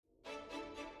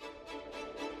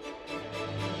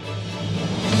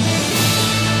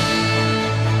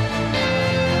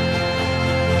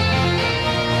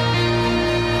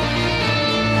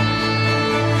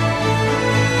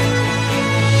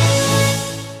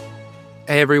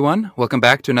Hey everyone, welcome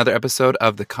back to another episode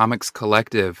of the Comics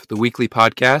Collective, the weekly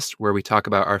podcast where we talk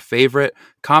about our favorite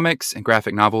comics and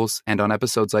graphic novels, and on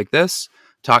episodes like this,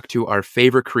 talk to our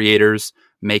favorite creators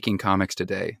making comics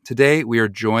today. Today, we are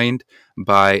joined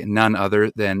by none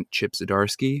other than Chip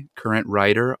Zdarsky, current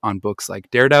writer on books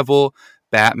like Daredevil,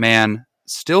 Batman,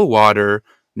 Stillwater,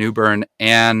 Newburn,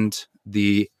 and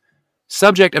the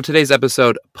subject of today's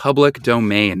episode, Public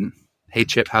Domain. Hey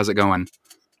Chip, how's it going?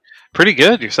 Pretty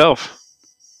good. Yourself?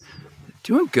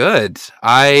 Doing good.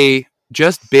 I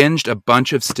just binged a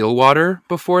bunch of Stillwater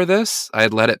before this. I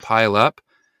had let it pile up.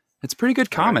 It's a pretty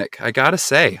good comic, I gotta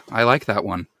say. I like that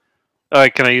one.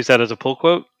 Can I use that as a pull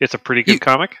quote? It's a pretty good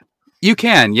comic? You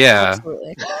can, yeah.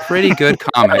 Absolutely. Pretty good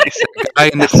comic. Guy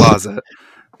in the closet.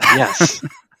 Yes.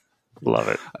 Love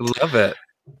it. I love it.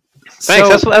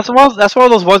 Thanks. So, That's one of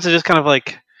those ones that just kind of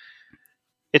like,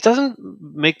 it doesn't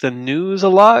make the news a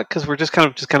lot because we're just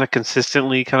kind of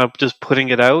consistently kind of just putting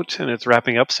it out and it's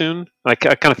wrapping up soon. I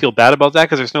kind of feel bad about that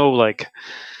because there's no like,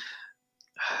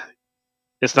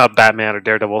 it's not Batman or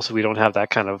Daredevil, so we don't have that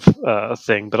kind of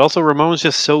thing. But also Ramon's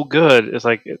just so good. It's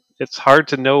like it's hard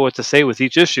to know what to say with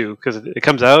each issue because it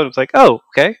comes out. It's like, oh,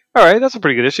 okay, all right, that's a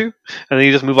pretty good issue, and then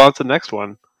you just move on to the next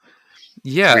one.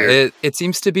 yeah, it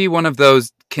seems to be one of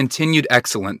those continued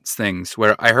excellence things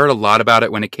where I heard a lot about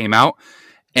it when it came out.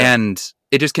 Yeah. And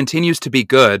it just continues to be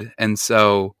good. And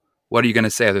so what are you going to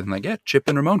say other than like, yeah, Chip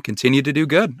and Ramon continue to do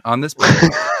good on this book.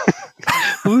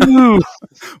 Woo!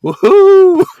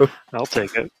 Woohoo! I'll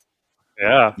take it.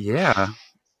 Yeah. Yeah.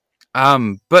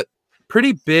 But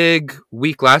pretty big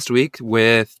week last week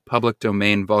with Public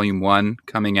Domain Volume 1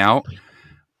 coming out.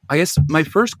 I guess my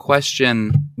first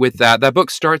question with that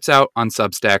book starts out on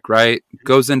Substack, right?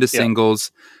 Goes into singles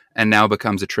and now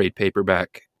becomes a trade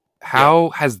paperback. How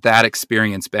has that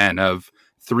experience been of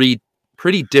three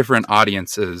pretty different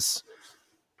audiences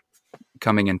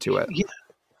coming into it?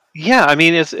 Yeah. I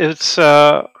mean,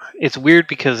 it's weird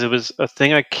because it was a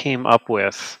thing I came up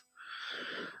with.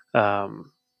 God,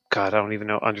 I don't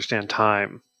even understand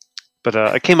time, but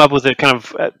I came up with it kind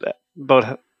of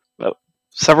about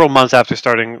several months after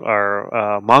starting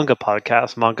our manga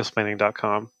podcast,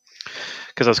 mangasplaining.com,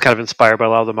 because I was kind of inspired by a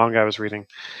lot of the manga I was reading,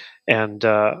 and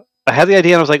I had the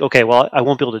idea and I was like, okay, well, I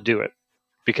won't be able to do it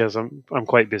because I'm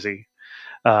quite busy.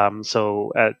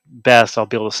 So at best, I'll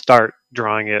be able to start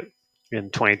drawing it in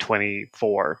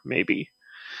 2024, maybe.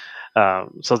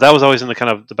 So that was always in the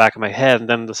kind of the back of my head. And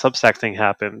then the Substack thing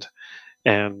happened,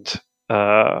 and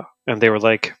they were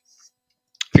like,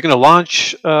 if you're going to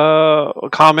launch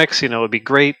comics, it'd be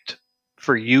great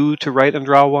for you to write and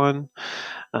draw one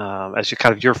as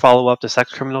your follow up to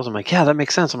Sex Criminals. I'm like, yeah, that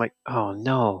makes sense. I'm like, oh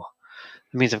no.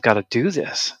 It means I've got to do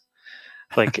this.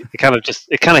 Like it kind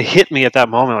of hit me at that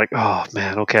moment. Like, oh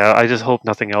man, okay. I just hope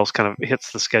nothing else kind of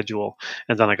hits the schedule.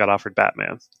 And then I got offered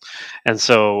Batman, and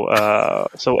so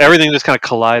everything just kind of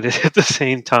collided at the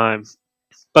same time.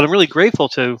 But I'm really grateful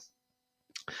to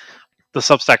the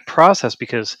Substack process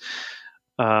because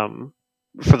for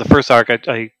the first arc,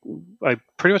 I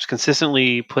pretty much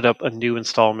consistently put up a new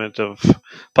installment of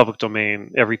Public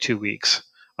Domain every 2 weeks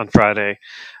on Friday,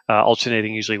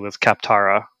 alternating usually with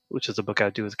Kaptara, which is a book I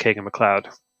do with Kagan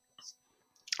McLeod.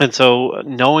 And so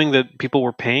knowing that people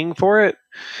were paying for it,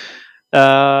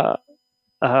 I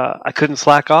couldn't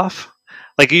slack off.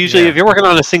 Like usually if you're working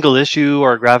on a single issue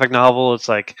or a graphic novel, it's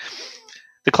like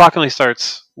the clock only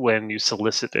starts when you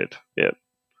solicited it,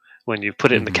 when you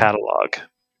put it in the catalog.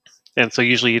 And so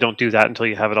usually you don't do that until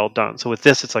you have it all done. So with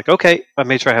this, it's like, okay, I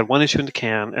made sure I had one issue in the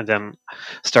can and then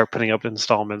start putting up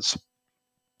installments,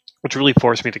 which really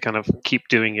forced me to kind of keep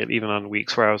doing it even on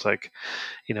weeks where I was like,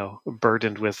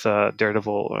 burdened with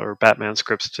Daredevil or Batman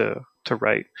scripts to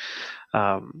write.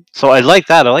 So I like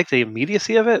that. I like the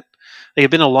immediacy of it. Like,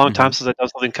 it's been a long time since I've done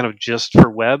something kind of just for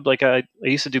web. Like I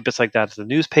used to do bits like that at the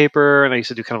newspaper, and I used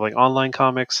to do kind of like online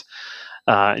comics.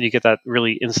 And you get that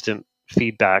really instant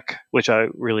feedback, which I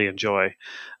really enjoy.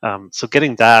 So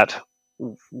getting that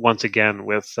once again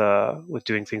with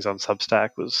doing things on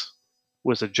Substack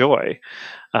was a joy,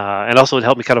 and also it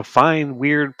helped me kind of find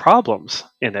weird problems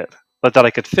in it that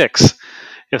I could fix.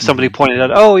 If somebody pointed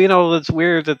out, oh, it's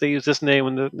weird that they use this name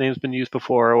when the name's been used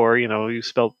before, or you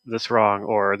spelled this wrong,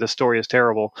 or this story is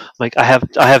terrible. Like I have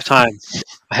time,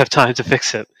 I have time to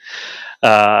fix it.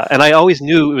 And I always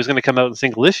knew it was going to come out in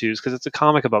single issues because it's a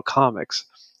comic about comics.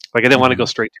 Like I didn't want to go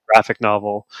straight to graphic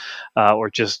novel or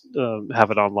just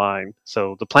have it online.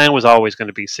 So the plan was always going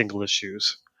to be single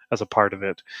issues as a part of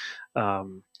it,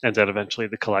 and then eventually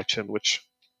the collection, which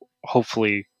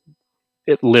hopefully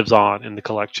it lives on in the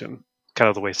collection, kind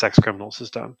of the way Sex Criminals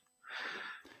is done.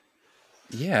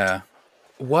 Yeah.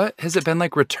 What has it been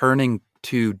like returning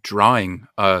to drawing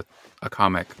a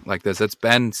comic like this? It's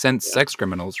been since Sex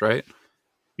Criminals, right?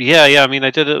 Yeah. I mean,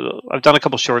 I've done a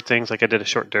couple short things. Like I did a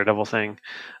short Daredevil thing,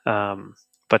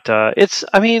 but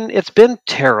it's been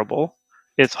terrible.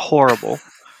 It's horrible.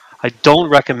 I don't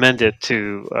recommend it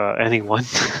to anyone.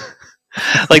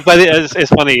 Like it's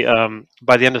funny.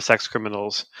 By the end of Sex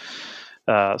Criminals,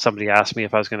 somebody asked me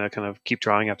if I was going to kind of keep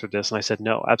drawing after this, and I said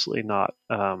no, absolutely not.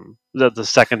 The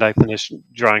second I finished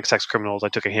drawing Sex Criminals, I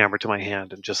took a hammer to my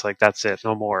hand and just like, that's it,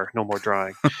 no more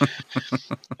drawing.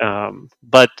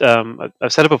 But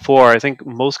I've said it before. I think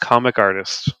most comic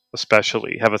artists,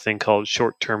 especially, have a thing called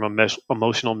short-term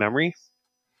emotional memory,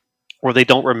 where they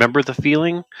don't remember the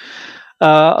feeling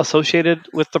associated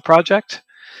with the project.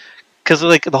 Because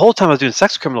like the whole time I was doing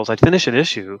Sex Criminals, I'd finish an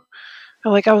issue,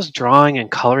 and like I was drawing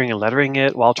and coloring and lettering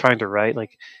it while trying to write.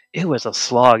 Like it was a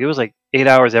slog. It was like 8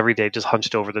 hours every day, just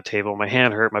hunched over the table. My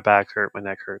hand hurt, my back hurt, my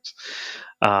neck hurts.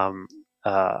 You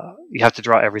have to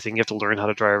draw everything. You have to learn how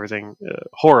to draw everything.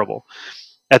 Horrible.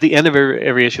 At the end of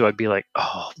every issue, I'd be like,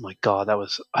 "Oh my god,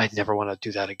 I'd never want to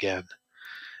do that again."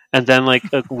 And then like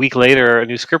a week later, a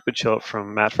new script would show up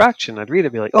from Matt Fraction. I'd read it,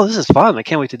 and be like, "Oh, this is fun! I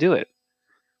can't wait to do it."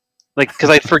 Like, because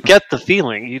I'd forget the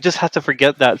feeling. You just have to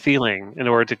forget that feeling in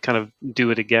order to kind of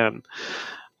do it again.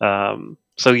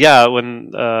 So yeah,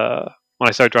 when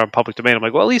I started drawing public domain, I'm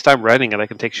like, well, at least I'm writing it. I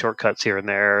can take shortcuts here and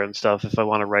there and stuff. If I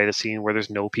want to write a scene where there's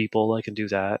no people, I can do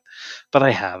that. But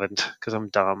I haven't, because I'm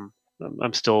dumb.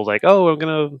 I'm still like, oh, I'm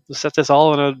gonna set this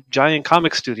all in a giant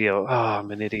comic studio. Oh,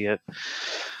 I'm an idiot.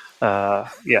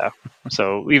 Yeah.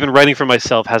 So even writing for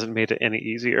myself hasn't made it any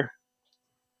easier.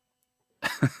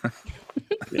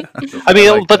 Yeah. I mean,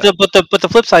 like but the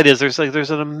flip side is there's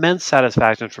an immense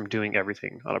satisfaction from doing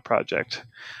everything on a project.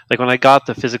 Like when I got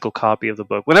the physical copy of the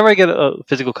book, whenever I get a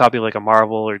physical copy of like a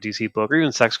Marvel or DC book or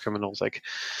even Sex Criminals, like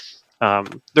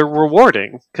they're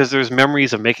rewarding because there's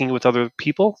memories of making it with other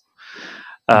people.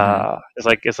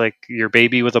 It's like your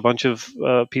baby with a bunch of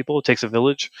people. It takes a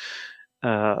village.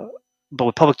 But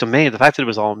with public domain, the fact that it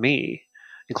was all me,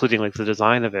 including like the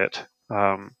design of it,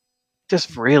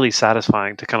 just really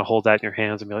satisfying to kind of hold that in your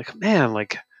hands and be like, man,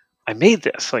 like I made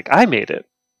this, like I made it.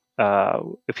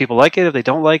 If people like it, if they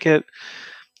don't like it,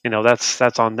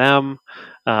 that's on them.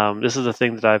 This is the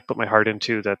thing that I've put my heart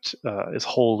into that is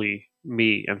wholly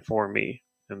me and for me.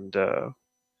 And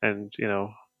I'd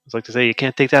like to say, you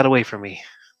can't take that away from me.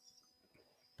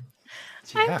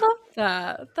 Yeah. I love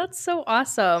that. That's so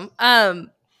awesome.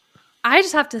 I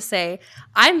just have to say,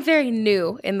 I'm very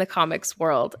new in the comics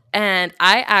world, and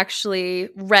I actually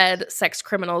read Sex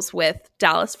Criminals with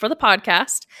Dallas for the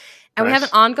podcast, and we have an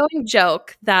ongoing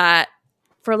joke that,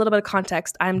 for a little bit of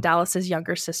context, I'm Dallas's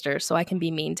younger sister, so I can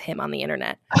be mean to him on the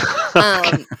internet.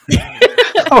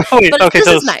 Okay,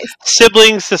 so nice.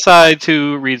 Siblings decide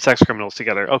to read Sex Criminals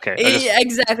together. Okay. Yeah,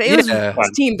 exactly. It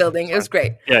was team building. It was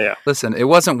great. Yeah. Listen, it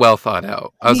wasn't well thought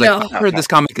out. I was like, I heard this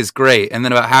comic is great. And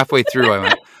then about halfway through, I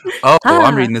went,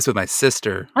 I'm reading this with my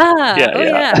sister.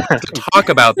 Yeah. To talk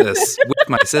about this with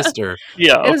my sister.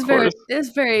 Yeah, it was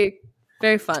very,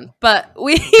 very fun. But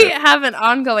we have an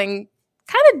ongoing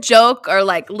kind of joke or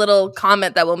like little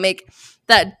comment that will make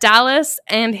that Dallas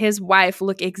and his wife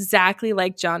look exactly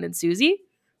like John and Susie.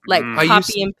 Like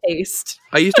copy and paste.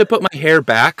 I used to put my hair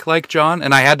back like John,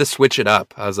 and I had to switch it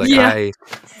up. I was like, I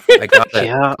got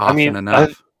that often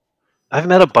enough. I've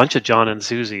met a bunch of John and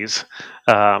Susies.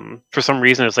 For some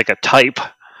reason, it's like a type.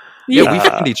 Yeah, we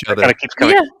find each other. Kind of keeps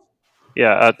coming.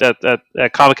 Yeah.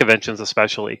 At comic conventions,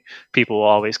 especially, people will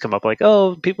always come up like,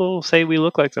 "Oh, people say we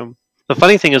look like them." The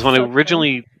funny thing is, when I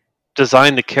originally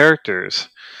designed the characters,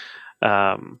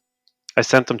 I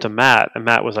sent them to Matt, and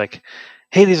Matt was like,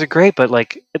 hey, these are great, but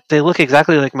like they look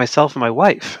exactly like myself and my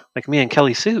wife, like me and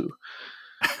Kelly Sue.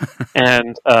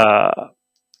 And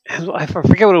I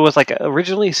forget what it was. Like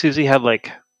originally, Susie had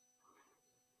like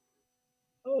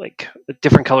a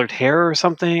different colored hair or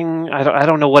something. I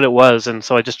don't know what it was, and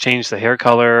so I just changed the hair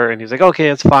color. And he's like, okay,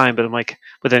 it's fine. But I'm like,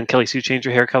 but then Kelly Sue changed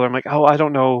her hair color. I'm like, oh, I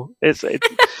don't know. It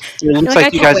looks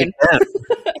like you guys again.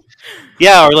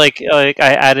 Yeah, or like I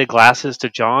added glasses to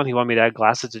John. He wanted me to add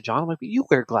glasses to John. I'm like, but you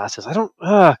wear glasses. I don't.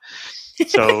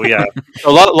 So yeah,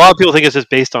 a lot of people think it's just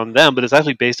based on them, but it's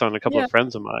actually based on a couple of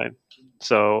friends of mine.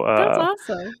 So that's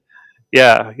awesome.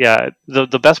 Yeah.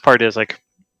 The best part is like,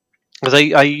 because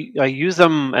I use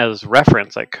them as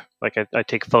reference. Like I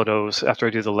take photos after I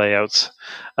do the layouts,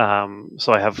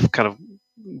 so I have kind of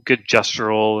good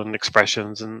gestural and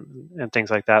expressions and things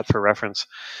like that for reference.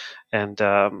 And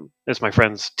it's my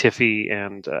friends Tiffy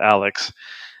and Alex,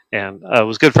 and I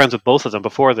was good friends with both of them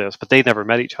before this, but they never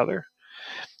met each other.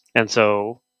 And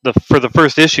so for the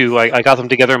first issue, I got them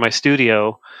together in my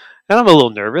studio, and I'm a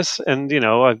little nervous. And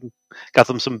I got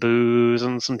them some booze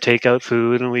and some takeout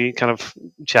food, and we kind of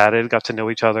chatted, got to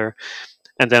know each other.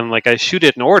 And then like I shoot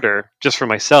it in order just for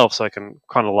myself so I can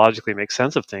chronologically make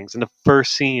sense of things. And the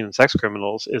first scene in Sex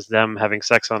Criminals is them having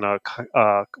sex on a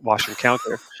washroom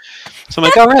counter. So I'm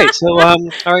like, all right, so all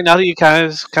right, now that you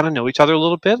guys kind of know each other a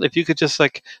little bit, if you could just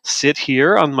like sit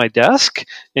here on my desk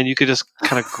and you could just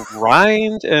kind of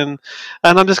grind, and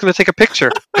I'm just going to take a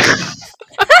picture.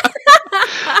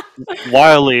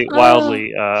 wildly,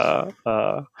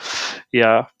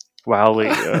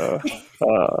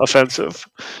 offensive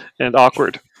and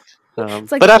awkward.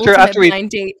 It's like But the after ultimate we, blind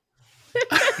date.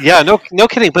 yeah, no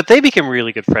kidding. But they became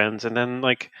really good friends, and then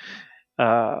like,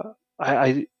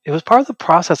 I it was part of the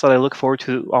process that I look forward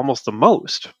to almost the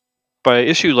most. By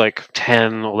issue like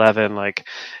 10, 11, like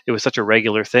it was such a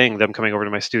regular thing, them coming over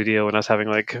to my studio and us having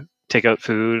like takeout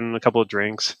food and a couple of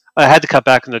drinks. I had to cut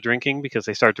back on the drinking because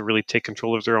they started to really take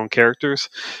control of their own characters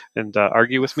and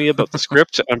argue with me about the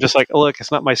script. I'm just like, oh, look,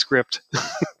 it's not my script.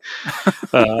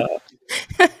 And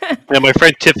my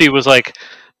friend Tiffy was like,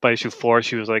 by issue 4,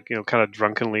 she was like, kind of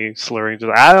drunkenly slurring,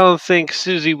 just, I don't think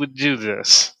Susie would do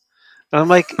this. And I'm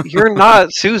like, you're not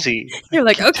Susie. You're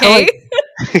like, okay.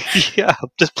 Yeah,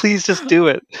 please do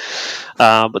it.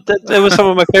 But it was some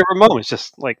of my favorite moments,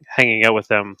 just like hanging out with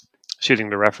them, shooting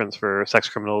the reference for Sex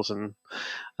Criminals, and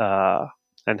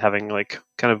having like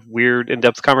kind of weird,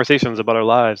 in-depth conversations about our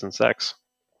lives and sex,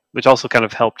 which also kind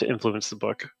of helped to influence the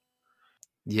book.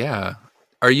 Yeah.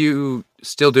 Are you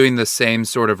still doing the same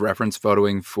sort of reference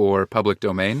photoing for public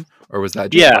domain, or was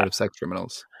that just part of Sex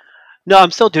Criminals? No,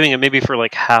 I'm still doing it. Maybe for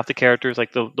like half the characters,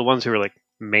 like the ones who are like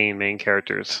main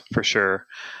characters for sure.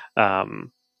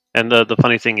 And the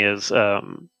funny thing is,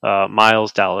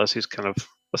 Miles Dallas, who's kind of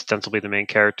ostensibly the main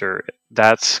character,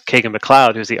 that's Kagan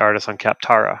McLeod, who's the artist on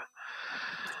Captara.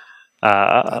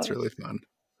 That's really fun.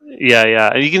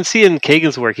 Yeah, and you can see in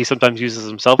Kagan's work, he sometimes uses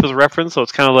himself as a reference, so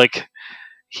it's kind of like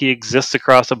he exists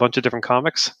across a bunch of different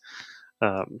comics.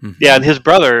 Yeah, and his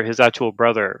actual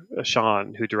brother,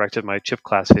 Sean, who directed my Chip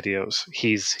Class videos,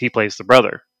 he plays the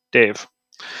brother, Dave.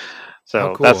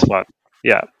 So cool. That's fun.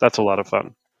 Yeah, that's a lot of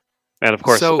fun. And of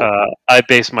course, I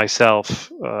based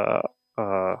myself, or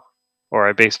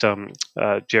I based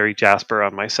Jerry Jasper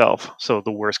on myself. So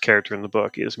the worst character in the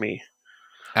book is me.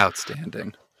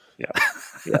 Outstanding. Yeah.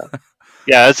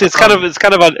 It's kind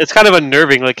of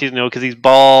unnerving, like because he's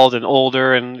bald and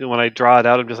older, and when I draw it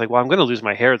out, I'm just like, well, I'm going to lose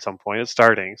my hair at some point. It's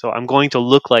starting, so I'm going to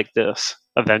look like this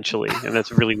eventually, and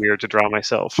it's really weird to draw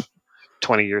myself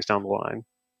 20 years down the line.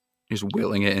 You're just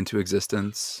willing it into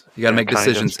existence. You got to make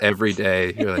decisions every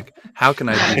day. You're like, how can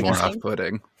I be more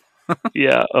off-putting?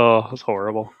 Yeah. Oh, it's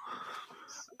horrible.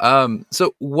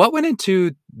 So what went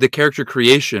into the character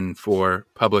creation for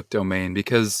public domain?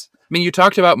 Because you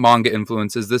talked about manga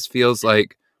influences. This feels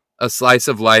like a slice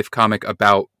of life comic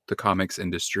about the comics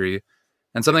industry,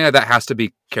 and something like that has to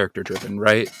be character driven,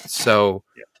 right? So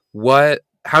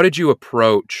how did you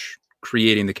approach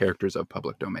creating the characters of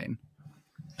public domain?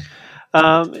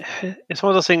 It's one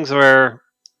of those things where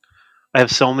I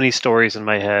have so many stories in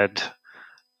my head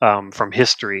from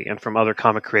history and from other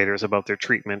comic creators about their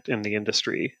treatment in the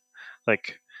industry.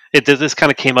 Like this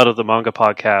kind of came out of the manga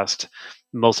podcast,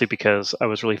 mostly because I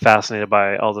was really fascinated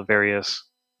by all the various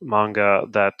manga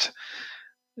that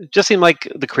just seemed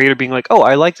like the creator being like, oh,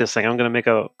 I like this thing, I'm going to make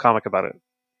a comic about it.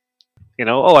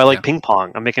 Oh, I like ping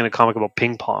pong, I'm making a comic about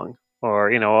ping pong.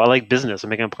 Or, I like business, I'm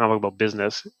making a comic about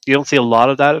business. You don't see a lot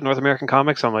of that in North American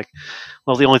comics. So I'm like,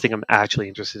 well, the only thing I'm actually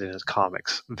interested in is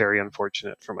comics. Very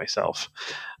unfortunate for myself.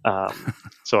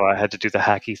 So I had to do the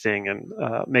hacky thing and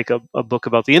make a book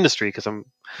about the industry, because I'm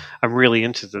really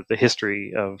into the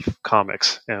history of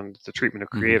comics and the treatment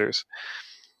of creators.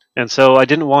 And so I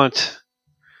didn't want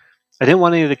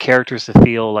any of the characters to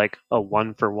feel like a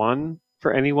one-for-one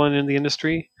for anyone in the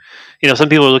industry. Some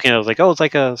people are looking at it like, oh, it's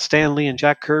like a Stan Lee and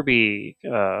Jack Kirby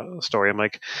story. I'm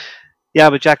like, yeah,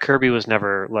 but Jack Kirby was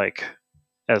never like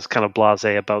as kind of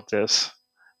blasé about this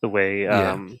the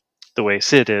way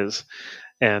Sid is,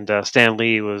 and Stan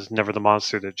Lee was never the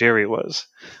monster that Jerry was.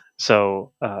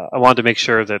 So I wanted to make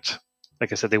sure that,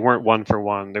 like I said, they weren't one for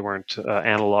one. They weren't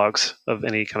analogs of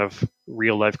any kind of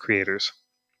real life creators,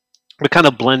 but kind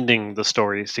of blending the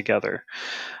stories together.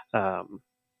 And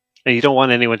you don't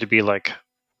want anyone to be like,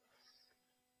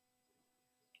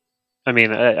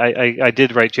 I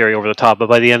did write Jerry over the top, but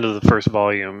by the end of the first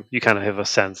volume, you kind of have a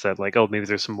sense that like, oh, maybe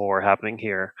there's some more happening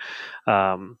here.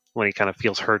 When he kind of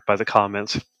feels hurt by the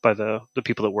comments by the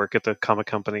people that work at the comic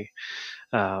company.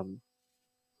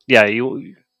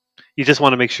 You just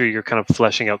want to make sure you're kind of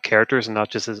fleshing out characters and not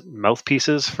just as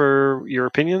mouthpieces for your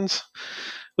opinions,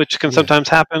 which can sometimes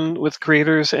happen with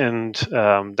creators, and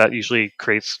that usually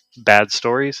creates bad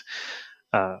stories.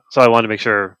 So I wanted to make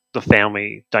sure the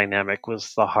family dynamic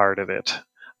was the heart of it,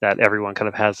 that everyone kind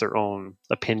of has their own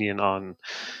opinion on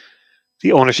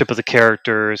the ownership of the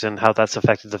characters and how that's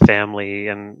affected the family,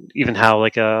 and even how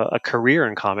like a career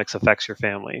in comics affects your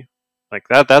family. Like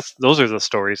those are the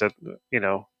stories that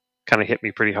kind of hit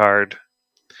me pretty hard.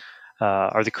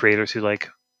 Are the creators who like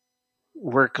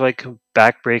work like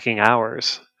backbreaking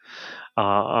hours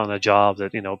on a job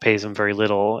that pays them very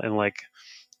little, and like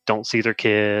don't see their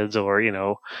kids, or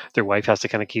their wife has to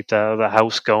kind of keep the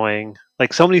house going.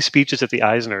 Like so many speeches at the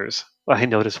Eisners, I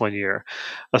noticed one year,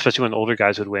 especially when older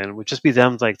guys would just be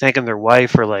them like thanking their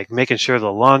wife for like making sure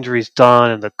the laundry's done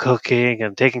and the cooking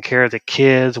and taking care of the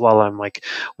kids while I'm like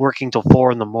working till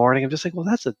 4 a.m. I'm just like, well,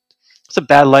 that's a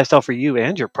bad lifestyle for you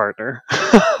and your partner.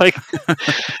 Like,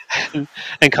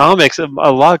 and comics, a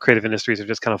lot of creative industries are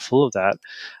just kind of full of that.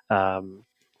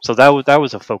 So that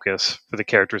was a focus for the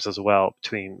characters as well,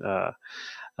 between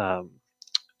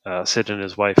Sid and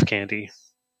his wife Candy.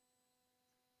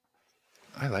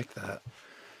 I like that.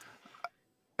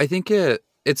 I think it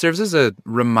serves as a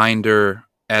reminder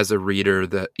as a reader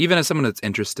that even as someone that's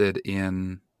interested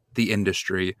in the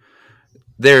industry,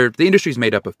 the industry is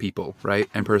made up of people, right,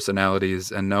 and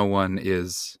personalities, and no one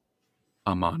is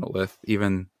a monolith.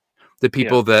 Even the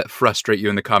people that frustrate you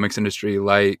in the comics industry,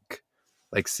 like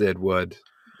Sid would,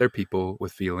 they're people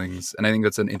with feelings, and I think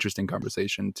that's an interesting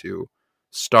conversation to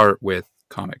start with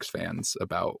comics fans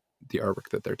about the artwork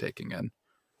that they're taking in.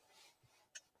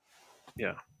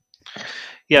 Yeah,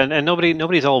 and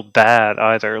nobody's all bad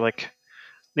either. Like,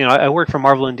 I work for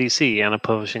Marvel and DC, and I'm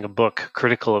publishing a book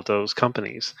critical of those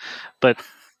companies, but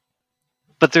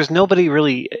there's nobody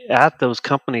really at those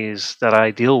companies that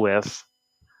I deal with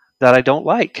that I don't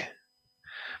like.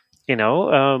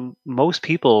 Most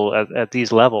people at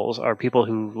these levels are people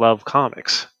who love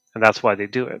comics, and that's why they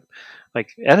do it.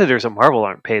 Like, editors at Marvel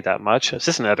aren't paid that much.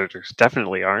 Assistant editors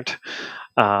definitely aren't.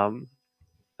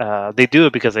 They do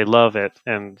it because they love it,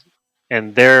 and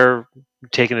they're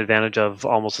taken advantage of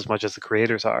almost as much as the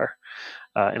creators are,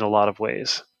 in a lot of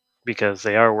ways, because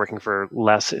they are working for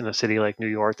less in a city like New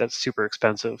York that's super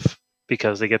expensive,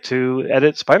 because they get to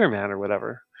edit Spider-Man or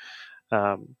whatever.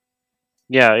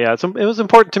 It was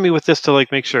important to me with this to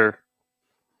like make sure,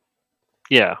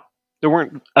 there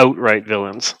weren't outright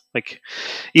villains. Like,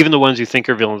 even the ones you think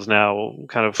are villains now,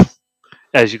 kind of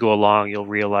as you go along, you'll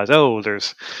realize, oh,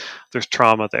 there's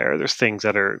trauma there. There's things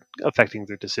that are affecting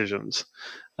their decisions.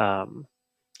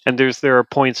 And there are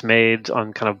points made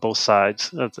on kind of both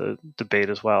sides of the debate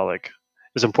as well. Like,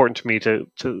 it's important to me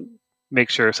to make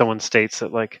sure someone states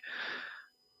that, like,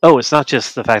 oh, it's not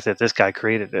just the fact that this guy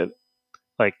created it.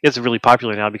 Like, it's really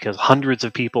popular now because hundreds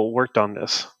of people worked on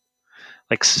this.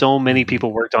 Like, so many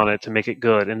people worked on it to make it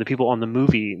good, and the people on the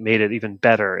movie made it even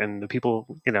better. And the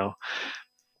people,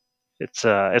 it's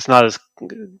not as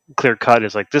clear cut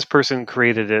as like, this person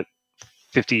created it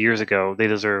 50 years ago. They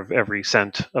deserve every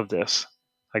cent of this.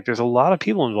 Like, there's a lot of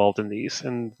people involved in these,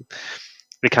 and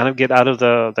they kind of get out of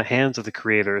the hands of the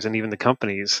creators and even the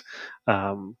companies,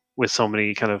 with so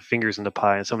many kind of fingers in the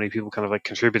pie and so many people kind of like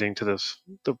contributing to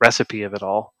the recipe of it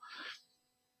all.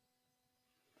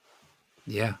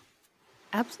 Yeah.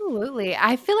 Absolutely.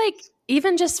 I feel like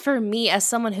even just for me as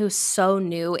someone who's so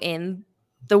new in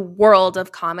the world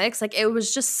of comics, like, it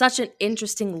was just such an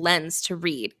interesting lens to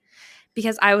read,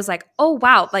 because I was like, oh,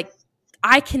 wow, like,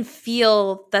 I can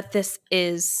feel that this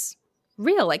is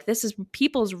real. Like, this is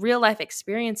people's real life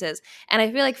experiences. And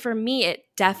I feel like for me, it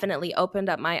definitely opened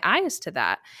up my eyes to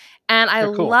that. And I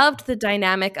loved the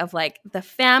dynamic of like the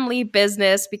family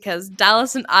business, because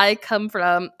Dallas and I come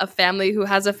from a family who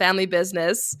has a family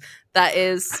business that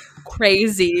is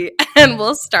crazy and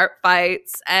will start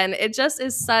fights. And it just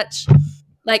is such,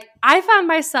 like, I found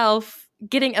myself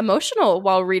getting emotional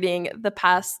while reading the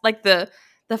past, like the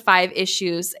 5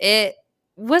 issues. It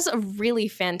was a really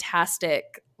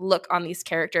fantastic look on these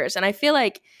characters. And I feel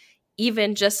like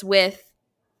even just with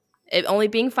it only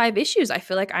being 5 issues, I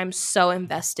feel like I'm so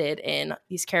invested in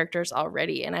these characters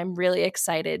already, and I'm really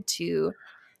excited to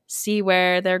see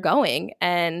where they're going.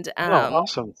 And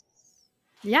Awesome.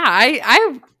 Yeah,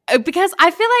 I because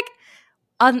I feel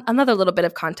like another little bit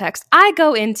of context, I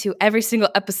go into every single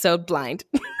episode blind.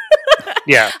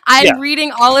 I'm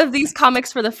reading all of these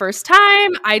comics for the first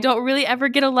time. I don't really ever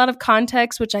get a lot of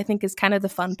context, which I think is kind of the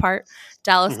fun part.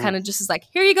 Dallas kind of just is like,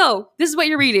 here you go, this is what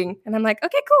you're reading, and I'm like,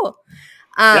 okay, cool.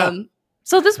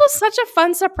 So this was such a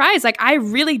fun surprise. Like, I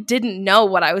really didn't know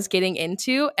what I was getting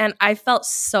into, and I felt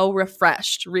so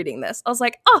refreshed reading this. I was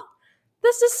like, oh,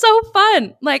 this is so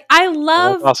fun. Like, I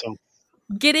love awesome.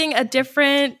 getting a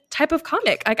different type of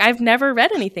comic. Like I've never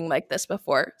read anything like this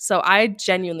before. So I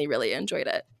genuinely really enjoyed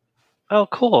it. Oh,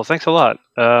 cool! Thanks a lot.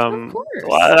 Of Well,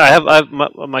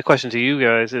 course. my question to you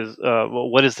guys is, well,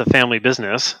 what is the family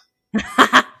business?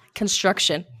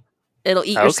 Construction. It'll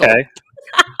eat your soul. Okay,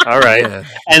 all right. Yeah.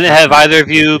 And have either of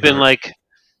you Sure.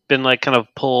 been kind of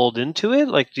pulled into it?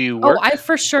 Like, do you work? Oh, I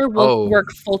for sure will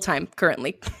work full time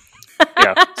currently.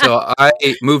 Yeah. So I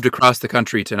moved across the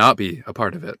country to not be a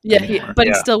part of it. Yeah, anymore. but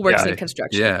he Yeah, still works yeah. in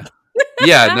construction. Yeah.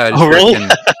 Yeah. No, I just Oh, really?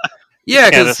 worked in- yeah,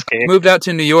 Can't because escape. moved out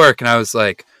to New York and I was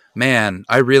like, man,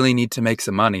 I really need to make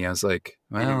some money. I was like,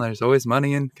 well, there's always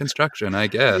money in construction, I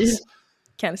guess.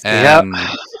 Can't escape. And,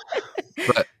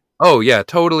 but oh yeah,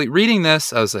 totally. Reading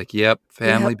this, I was like, yep,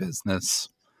 family business.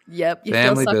 Yep, you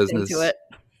Family feel sucked business. into it.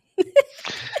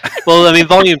 Well, I mean,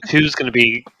 volume 2 is going to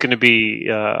be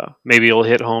maybe it'll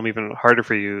hit home even harder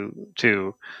for you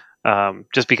too,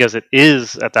 just because it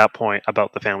is at that point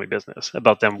about the family business,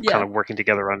 about them kind of working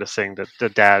together on this thing that the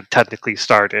dad technically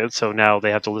started. So now they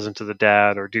have to listen to the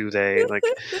dad, or do they? Like,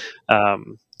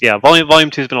 yeah, volume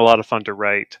 2 has been a lot of fun to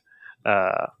write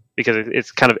because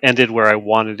it's kind of ended where I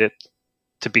wanted it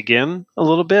to begin a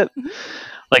little bit. Mhm.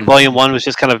 Like volume 1 was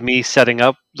just kind of me setting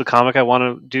up the comic I want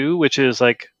to do, which is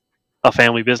like a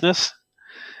family business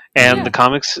and the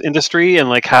comics industry, and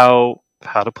like how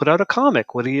to put out a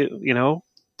comic. What do you know?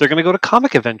 They're going to go to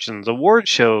comic conventions, award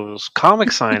shows, comic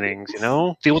signings,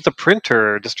 deal with the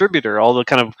printer, distributor, all the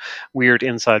kind of weird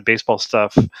inside baseball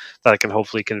stuff that I can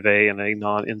hopefully convey in a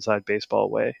non-inside baseball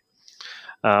way.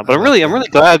 But I'm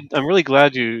really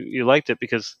glad you liked it,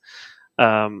 because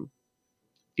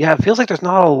it feels like there's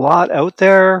not a lot out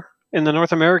there in the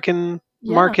North American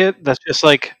market that's just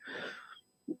like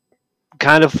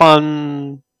kind of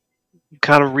fun,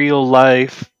 kind of real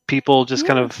life people just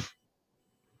kind of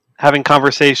having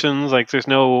conversations. Like there's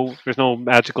no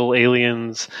magical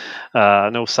aliens,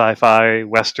 no sci-fi,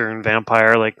 Western,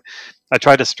 vampire. Like I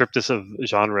tried to strip this of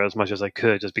genre as much as I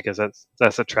could, just because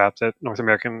that's a trap that North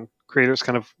American creators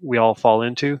we all fall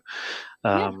into.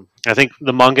 I think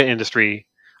the manga industry,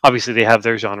 obviously they have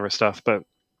their genre stuff, but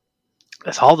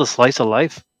it's all the slice of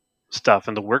life stuff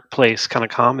and the workplace kind of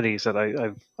comedies that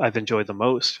I've enjoyed the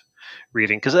most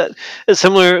reading, because it's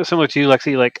similar to you,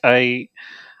 Lexi. Like I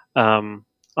on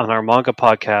our manga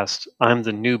podcast, I'm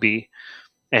the newbie,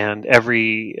 and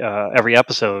every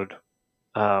episode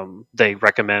they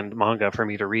recommend manga for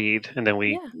me to read, and then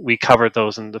we cover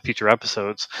those in the future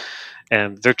episodes,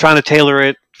 and they're trying to tailor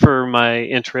it for my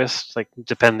interests, like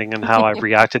depending on how I've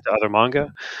reacted to other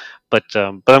manga. But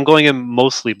I'm going in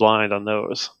mostly blind on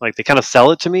those. Like they kind of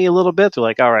sell it to me a little bit. They're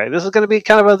like, all right, this is going to be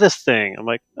kind of a this thing. I'm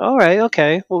like, all right,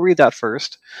 okay, we'll read that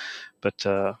first. But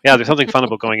there's something fun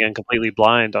about going in completely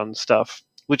blind on stuff,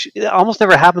 which almost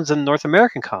never happens in North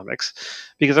American comics,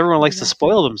 because everyone likes to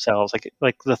spoil themselves.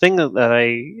 Like the thing that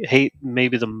I hate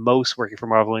maybe the most working for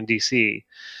Marvel and DC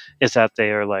is that they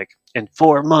are like, in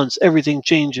 4 months everything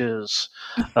changes.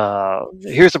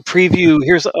 Here's a preview.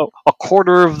 Here's a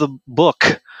quarter of the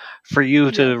book for you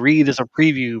to read as a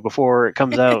preview before it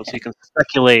comes out, so you can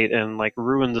speculate and like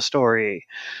ruin the story.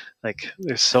 Like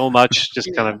there's so much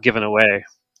just kind of given away.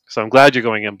 So I'm glad you're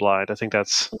going in blind. I think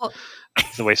that's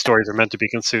the way stories are meant to be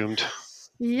consumed.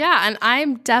 Yeah, and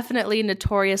I'm definitely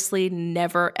notoriously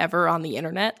never ever on the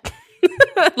internet.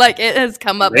 Like it has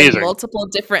come up in multiple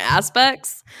different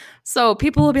aspects. So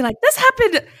people will be like, this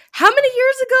happened how many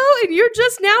years ago and you're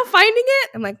just now finding it?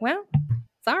 I'm like, well,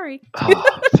 sorry.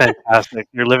 Oh, fantastic.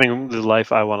 You're living the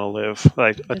life I want to live.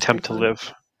 Like attempt to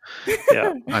live.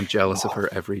 Yeah. I'm jealous of her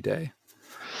every day.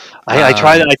 I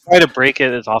try to break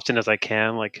it as often as I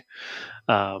can. Like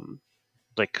a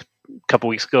couple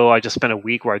weeks ago, I just spent a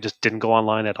week where I just didn't go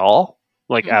online at all,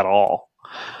 at all,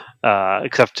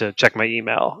 except to check my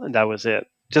email, and that was it.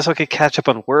 Just so I could catch up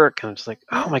on work. And I'm just like,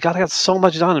 oh my God, I got so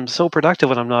much done. I'm so productive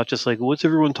when I'm not just like, what's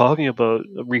everyone talking about?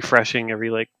 Refreshing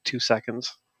every 2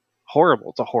 seconds. Horrible.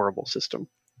 It's a horrible system.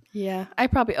 Yeah, I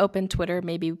probably open Twitter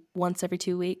maybe once every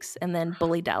 2 weeks and then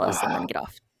bully Dallas and then get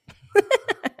off.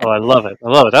 Oh, I love it.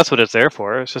 That's what it's there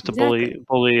for. It's just to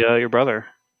bully your brother.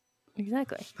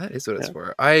 Exactly. That is what it's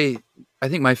for. I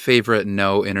think my favorite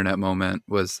no internet moment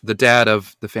was the dad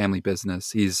of the family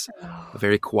business. He's a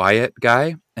very quiet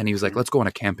guy, and he was like, let's go on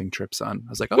a camping trip, son. I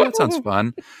was like, oh, that sounds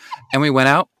fun. And we went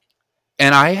out,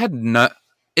 and I had not...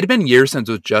 It had been years since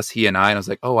it was just he and I was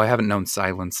like, oh, I haven't known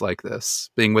silence like this,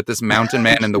 being with this mountain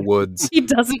man in the woods. He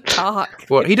doesn't talk.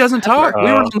 Well, he doesn't talk. We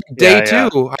were on day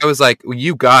 2. I was like, well,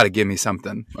 you got to give me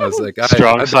something. I was like, I've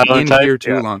been in here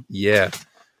too long. Yeah.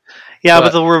 Yeah,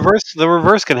 but the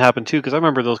reverse can happen too, because I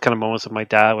remember those kind of moments with my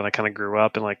dad when I kind of grew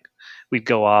up, and like we'd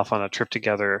go off on a trip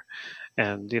together,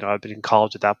 And I'd been in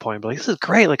college at that point, but like, this is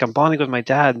great. Like, I'm bonding with my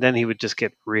dad. And then he would just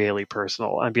get really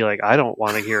personal. I'd be like, I don't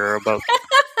want to hear about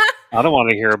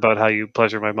how you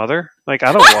pleasure my mother. Like,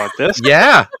 I don't want this.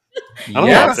 Yeah. I don't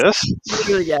want this.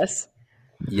 Literally, yes.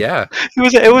 Yeah.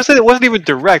 It wasn't even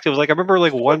direct. It was like, I remember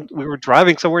like we were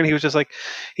driving somewhere and he was just like,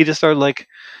 he just started like,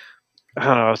 I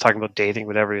don't know, I was talking about dating,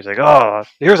 whatever. He's like, oh,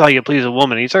 here's how you please a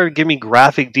woman. He started giving me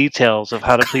graphic details of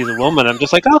how to please a woman. I'm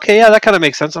just like, okay, yeah, that kind of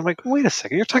makes sense. I'm like, wait a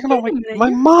second, you're talking about my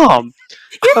mom.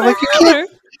 I'm like,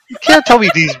 you can't tell me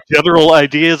these general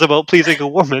ideas about pleasing a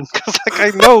woman because like I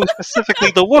know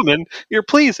specifically the woman you're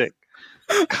pleasing.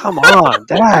 Come on,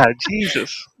 Dad,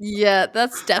 Jesus. Yeah,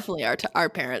 that's definitely our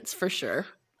parents for sure.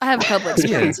 I have a couple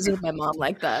experiences with my mom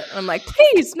like that. I'm like,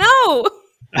 please, no.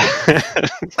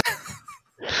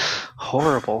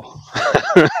 Horrible.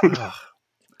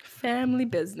 Family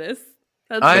business.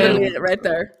 That's literally it right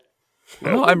there.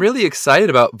 Well, I'm really excited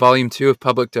about Volume 2 of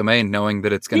Public Domain, knowing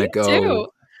that it's going to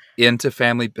go into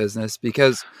family business,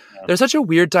 because there's such a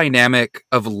weird dynamic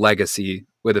of legacy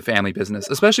with a family business,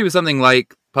 especially with something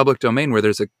like Public Domain, where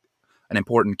there's an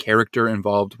important character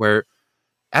involved, where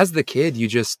as the kid, you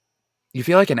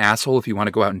feel like an asshole if you want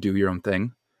to go out and do your own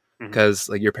thing. Because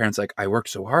like your parents like, I worked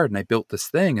so hard and I built this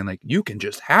thing and like you can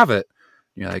just have it.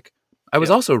 And you're like, I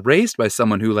was also raised by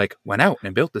someone who like went out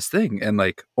and built this thing and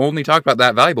like only talked about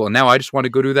that valuable, and now I just want to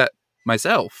go do that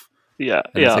myself. Yeah,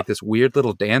 and it's like this weird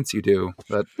little dance you do.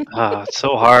 But it's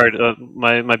so hard.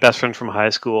 My best friend from high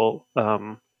school,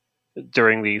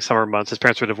 during the summer months, his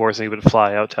parents were divorced and he would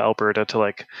fly out to Alberta to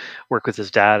like work with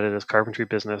his dad at his carpentry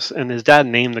business. And his dad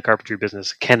named the carpentry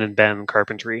business Ken and Ben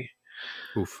Carpentry.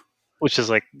 Oof. Which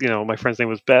is like, my friend's name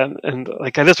was Ben. And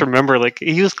like, I just remember like,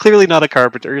 he was clearly not a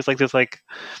carpenter. He was like this like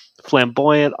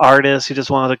flamboyant artist who just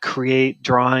wanted to create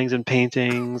drawings and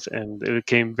paintings. And it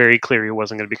became very clear he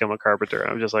wasn't going to become a carpenter.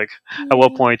 I'm just like, at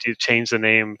what point do you change the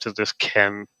name to just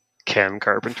Ken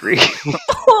Carpentry?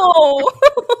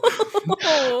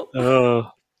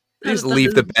 You just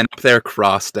leave the Ben up there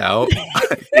crossed out.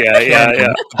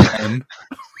 Yeah.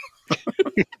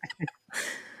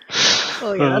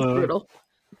 Oh yeah, that's brutal.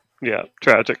 Yeah,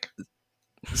 tragic.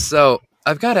 So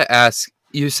I've got to ask,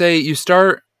 you say you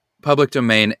start Public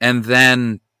Domain and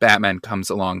then Batman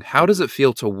comes along. How does it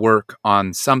feel to work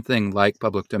on something like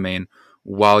Public Domain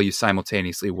while you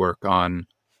simultaneously work on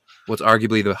what's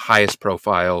arguably the highest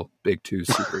profile Big Two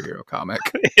superhero comic?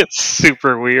 It's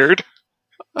super weird.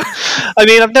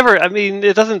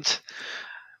 It doesn't,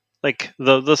 like,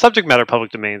 the subject matter of Public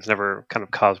Domain's never kind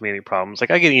of caused me any problems. Like,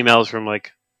 I get emails from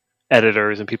like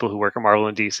editors and people who work at Marvel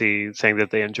and DC saying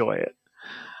that they enjoy it.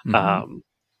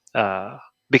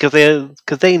 Because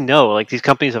they know, like, these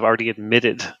companies have already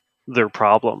admitted their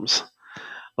problems.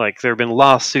 Like, there have been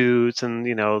lawsuits, and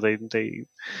they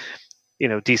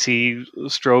DC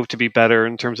strove to be better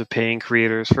in terms of paying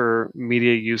creators for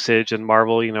media usage, and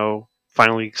Marvel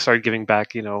finally started giving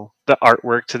back the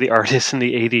artwork to the artists in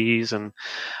the 80s, and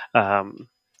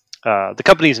the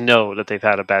companies know that they've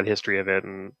had a bad history of it,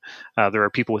 and there are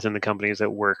people within the companies that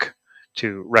work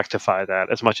to rectify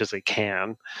that as much as they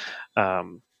can.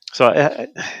 So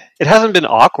it hasn't been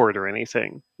awkward or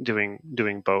anything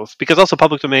doing both, because also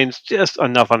Public Domain's just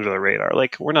enough under the radar.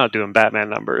 Like, we're not doing Batman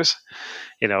numbers,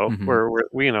 we're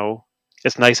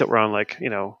it's nice that we're on like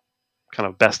kind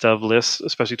of best of lists,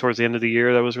 especially towards the end of the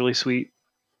year. That was really sweet,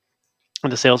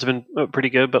 and the sales have been pretty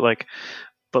good. But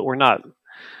we're not.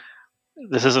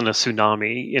 This isn't a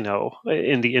tsunami,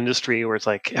 in the industry where it's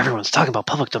like everyone's talking about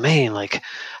Public Domain. Like,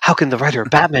 how can the writer of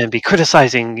Batman be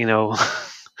criticizing,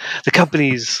 the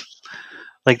companies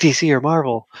like DC or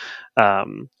Marvel? I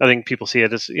think people see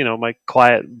it as, my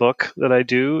quiet book that I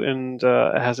do, and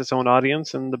it has its own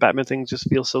audience, and the Batman thing just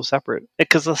feels so separate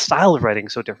because the style of writing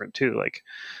is so different too. Like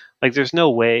there's no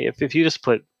way if you just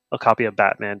put a copy of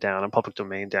Batman down and Public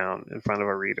Domain down in front of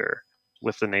a reader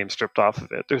with the name stripped off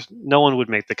of it, no one would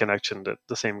make the connection that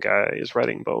the same guy is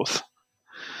writing both.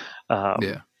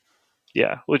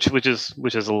 Which is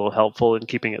a little helpful in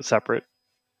keeping it separate.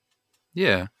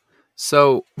 Yeah.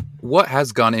 So what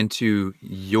has gone into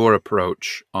your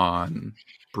approach on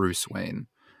Bruce Wayne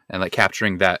and like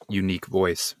capturing that unique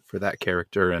voice for that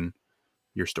character and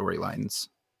your storylines?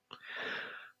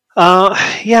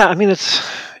 It's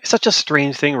such a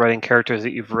strange thing writing characters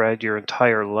that you've read your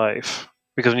entire life,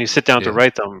 because when you sit down to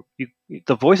write them,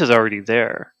 the voice is already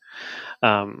there.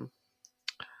 The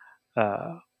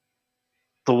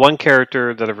one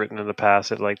character that I've written in the past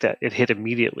that like that it hit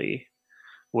immediately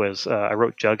was I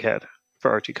wrote Jughead for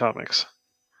Archie Comics. It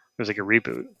was like a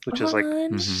reboot, which is like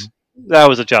that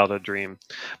was a childhood dream.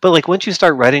 But like once you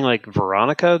start writing like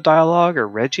Veronica dialogue or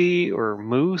Reggie or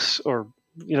Moose or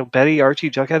Betty, Archie,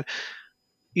 Jughead,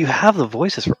 you have the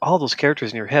voices for all those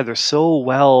characters in your head. They're so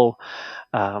well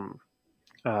um,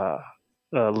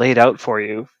 laid out for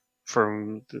you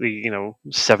from the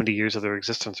 70 years of their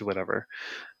existence or whatever.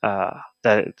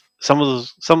 That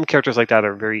some characters like that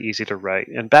are very easy to write,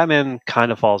 and Batman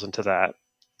kind of falls into that.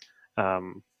 I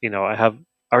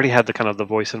already had the kind of the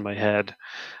voice in my head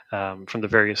from the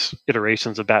various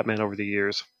iterations of Batman over the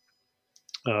years,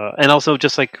 and also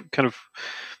just like kind of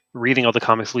reading all the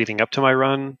comics leading up to my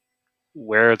run,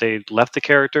 where they left the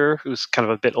character, who's kind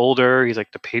of a bit older. He's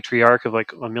like the patriarch of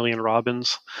like a million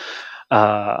Robins.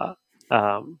 Uh,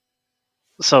 um,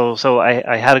 so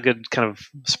I had a good kind of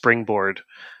springboard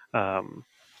um,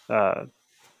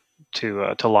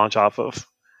 to launch off of,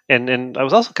 and I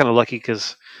was also kind of lucky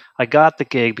because I got the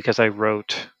gig because I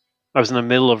was in the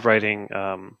middle of writing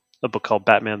a book called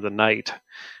Batman the Knight,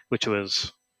 which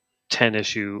was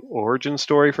 10-issue origin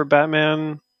story for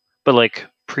Batman, but like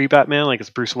pre-Batman, like it's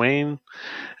Bruce Wayne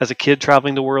as a kid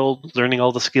traveling the world, learning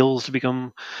all the skills to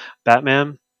become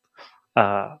Batman.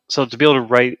 So to be able to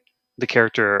write the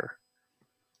character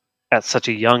at such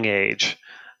a young age,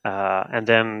 and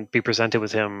then be presented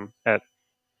with him at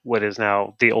what is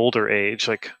now the older age,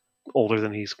 like older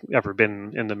than he's ever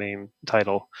been in the main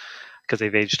title, because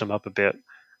they've aged him up a bit.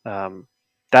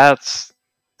 That's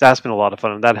been a lot of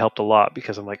fun, and that helped a lot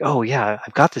because I'm like, oh yeah,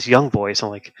 I've got this young voice. I'm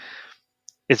like,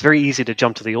 it's very easy to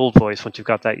jump to the old voice once you've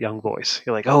got that young voice.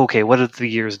 You're like, oh, okay, what have the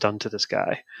years done to this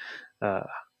guy? Uh,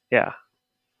 yeah,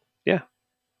 yeah.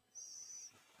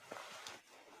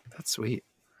 That's sweet.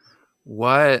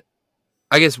 What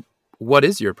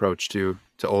is your approach to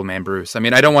Old Man Bruce? I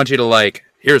mean, I don't want you to like,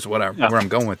 here's where I'm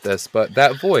going with this, but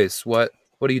that voice, what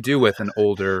do you do with an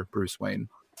older Bruce Wayne?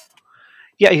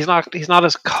 Yeah, he's not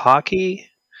as cocky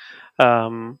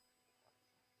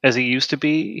as he used to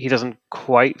be. He doesn't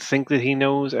quite think that he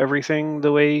knows everything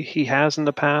the way he has in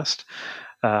the past,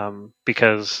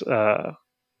 because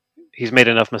he's made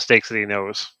enough mistakes that he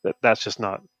knows that that's just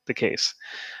not the case.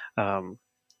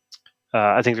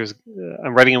 I think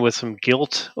I'm writing him with some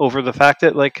guilt over the fact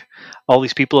that like all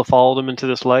these people have followed him into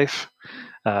this life,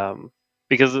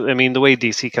 because I mean the way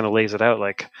DC kind of lays it out,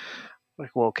 like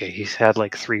well, okay, he's had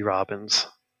like 3 Robins.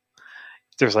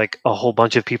 There's like a whole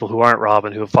bunch of people who aren't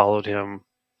Robin who have followed him.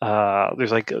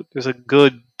 There's a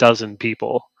good dozen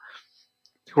people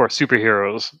who are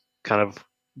superheroes, kind of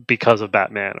because of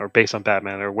Batman or based on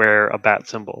Batman or wear a bat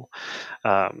symbol.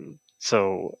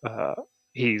 So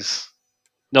he's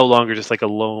no longer just like a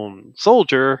lone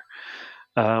soldier.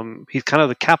 He's kind of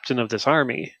the captain of this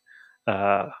army,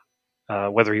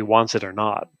 whether he wants it or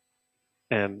not.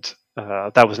 And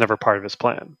that was never part of his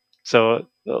plan. So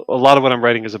a lot of what I'm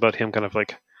writing is about him kind of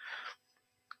like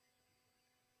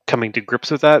coming to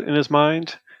grips with that in his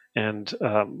mind and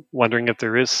wondering if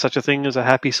there is such a thing as a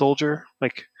happy soldier,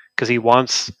 like because he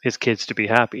wants his kids to be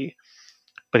happy,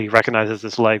 but he recognizes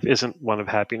this life isn't one of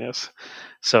happiness.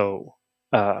 So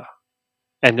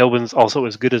and no one's also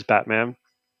as good as Batman.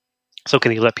 So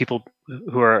can he let people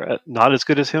who are not as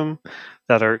good as him,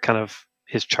 that are kind of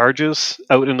his charges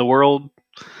out in the world,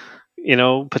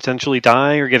 potentially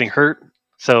dying or getting hurt?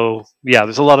 So yeah,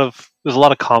 there's a lot of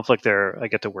conflict there I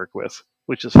get to work with,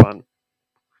 which is fun.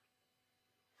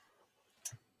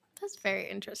 That's very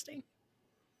interesting.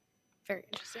 Very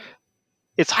interesting.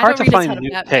 It's hard to find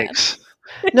new takes.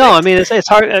 No, I mean it's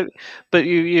hard, but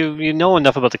you know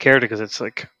enough about the character because it's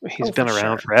like he's been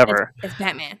around forever. It's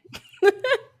Batman.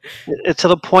 It's to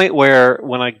the point where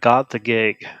when I got the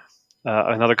gig,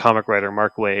 another comic writer,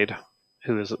 Mark Wade,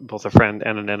 who is both a friend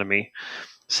and an enemy,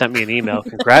 sent me an email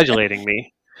congratulating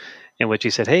me, in which he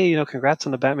said, "Hey, congrats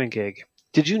on the Batman gig.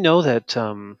 Did you know that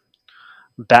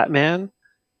Batman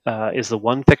is the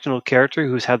one fictional character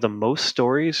who's had the most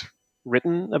stories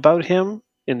written about him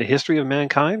in the history of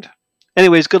mankind?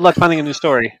 Anyways, good luck finding a new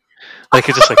story." Like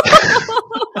it's just like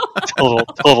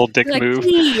total dick move.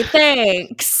 Hey,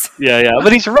 thanks. Yeah,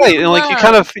 but he's right, and like you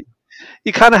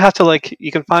kind of have to like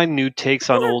you can find new takes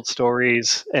on old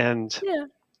stories, and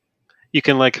you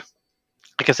can like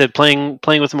I said, playing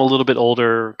with him a little bit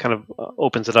older kind of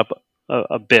opens it up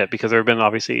a bit, because there have been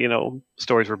obviously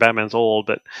stories where Batman's old,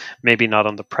 but maybe not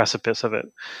on the precipice of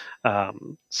it.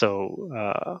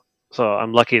 So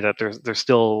I'm lucky that there's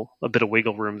still a bit of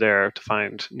wiggle room there to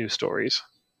find new stories.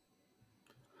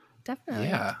 Definitely.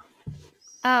 Yeah.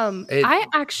 I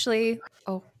actually.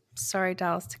 Oh, sorry,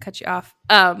 Dallas, to cut you off.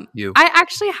 I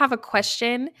actually have a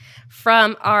question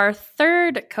from our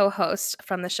third co-host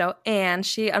from the show, and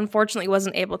she unfortunately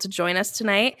wasn't able to join us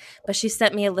tonight, but she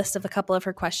sent me a list of a couple of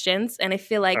her questions, and I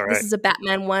feel like this is a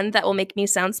Batman one that will make me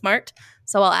sound smart,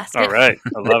 so I'll ask it. All right,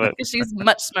 I love it. She's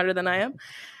much smarter than I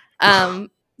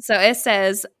am. So it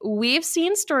says, we've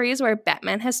seen stories where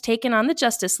Batman has taken on the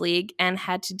Justice League and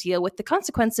had to deal with the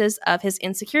consequences of his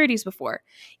insecurities before.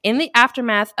 In the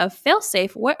aftermath of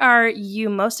Failsafe, what are you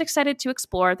most excited to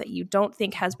explore that you don't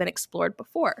think has been explored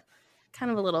before?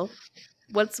 Kind of a little,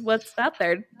 what's out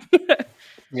there?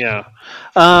 Yeah.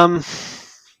 I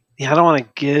don't want to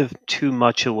give too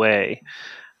much away,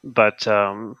 but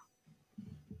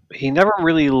he never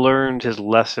really learned his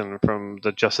lesson from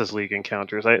the Justice League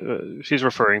encounters. She's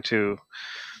referring to.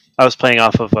 I was playing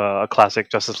off of a classic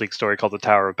Justice League story called the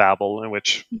Tower of Babel, in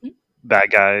which bad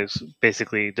guys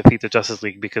basically defeat the Justice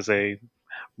League because they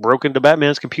broke into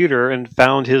Batman's computer and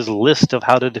found his list of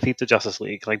how to defeat the Justice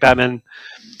League. Like Batman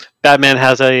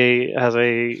has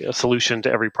a solution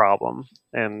to every problem,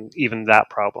 and even that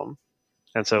problem.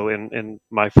 And so in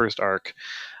my first arc,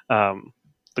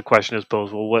 the question is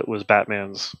posed: well, what was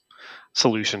Batman's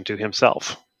solution to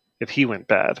himself if he went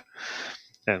bad?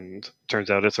 And turns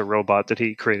out it's a robot that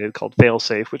he created called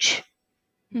Failsafe, which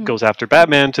goes after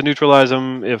Batman to neutralize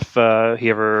him if he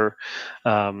ever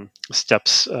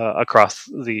steps across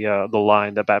the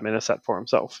line that Batman has set for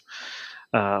himself.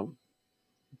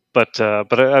 But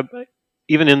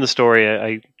even in the story,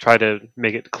 I try to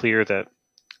make it clear that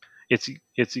it's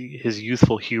his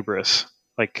youthful hubris,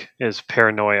 like his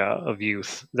paranoia of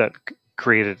youth, that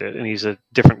created it, and he's a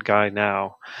different guy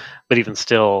now. But even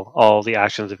still, all the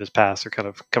actions of his past are kind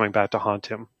of coming back to haunt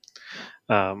him.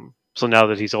 So now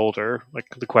that he's older, like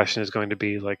the question is going to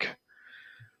be like,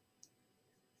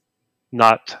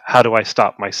 not how do I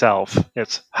stop myself?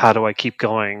 It's how do I keep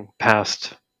going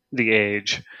past the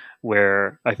age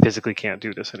where I physically can't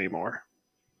do this anymore.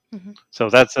 Mm-hmm. So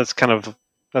that's kind of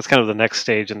the next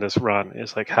stage in this run,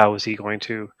 is like, how is he going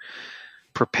to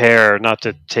prepare not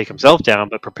to take himself down,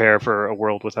 but prepare for a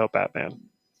world without Batman?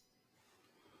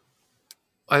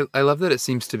 I love that it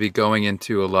seems to be going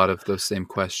into a lot of those same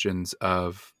questions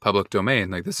of public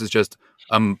domain. Like, this is just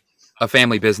a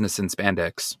family business in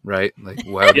spandex, right? Like,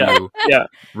 how do you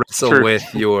wrestle with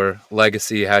your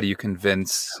legacy? How do you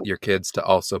convince your kids to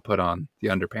also put on the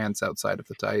underpants outside of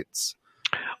the tights?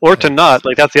 Or to not.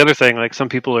 Like, that's the other thing. Like, some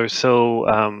people are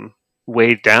so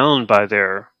weighed down by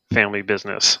their family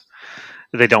business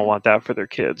that they don't want that for their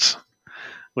kids,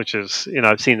 which is,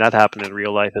 I've seen that happen in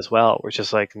real life as well, where it's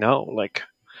just like, no, like,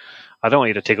 I don't want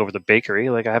you to take over the bakery.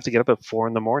 Like, I have to get up at 4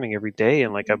 a.m. every day,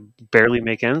 and like, I barely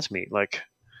make ends meet. Like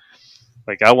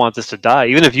I want this to die,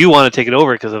 even if you want to take it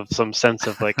over because of some sense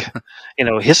of like,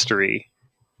 history.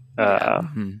 I've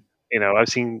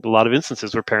seen a lot of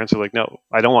instances where parents are like, no,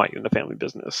 I don't want you in the family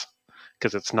business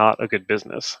because it's not a good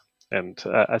business. And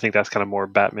I think that's kind of more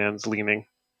Batman's leaning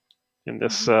in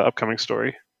this upcoming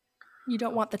story. You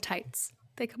don't want the tights.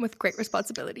 They come with great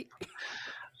responsibility.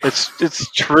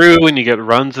 It's true, and you get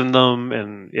runs in them,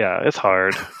 and yeah, it's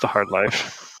hard. It's a hard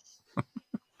life.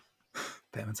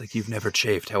 Batman's like, you've never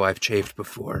chafed how I've chafed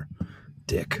before,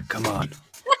 Dick. Come on.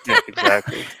 Yeah,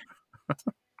 exactly.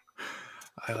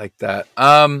 I like that.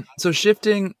 So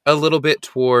shifting a little bit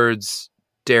towards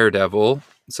Daredevil.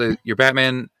 So your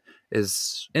Batman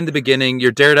is in the beginning.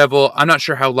 Your Daredevil, I'm not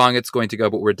sure how long it's going to go,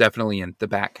 but we're definitely in the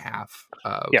back half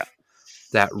of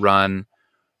that run.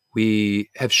 We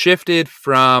have shifted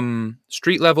from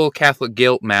street level Catholic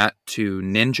guilt Matt to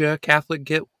ninja Catholic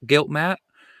guilt Matt.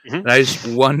 Mm-hmm. And I just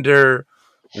wonder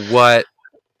what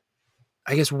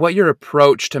your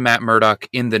approach to Matt Murdock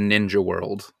in the ninja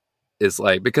world is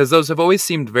like, because those have always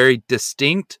seemed very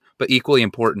distinct but equally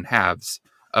important halves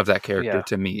of that character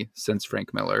to me since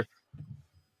Frank Miller.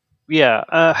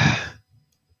 Yeah.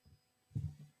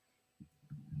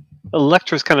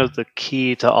 Elektra's kind of the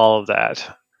key to all of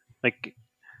that. Like,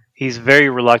 he's very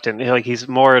reluctant. Like, he's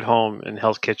more at home in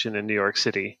Hell's Kitchen in New York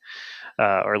City,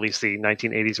 or at least the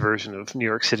 1980s version of New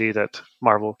York City that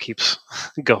Marvel keeps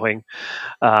going.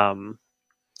 I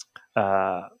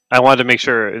wanted to make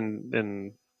sure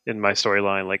in my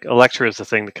storyline, like, Elektra is the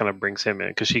thing that kind of brings him in,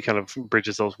 because she kind of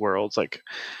bridges those worlds. Like,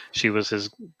 she was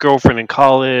his girlfriend in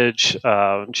college.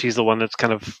 She's the one that's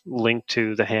kind of linked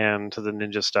to the hand, to the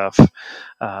ninja stuff.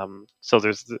 So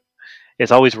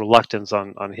it's always reluctance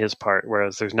on his part,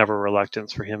 whereas there's never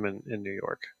reluctance for him in New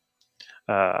York.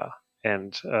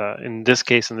 And in this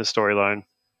case, in this storyline,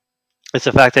 it's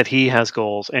the fact that he has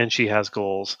goals and she has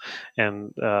goals,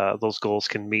 and those goals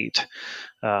can meet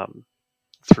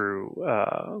through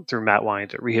Matt wanting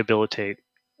to rehabilitate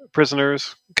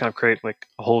prisoners, kind of create like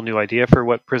a whole new idea for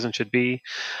what prison should be,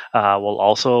 while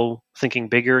also thinking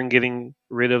bigger and getting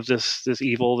rid of this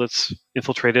evil that's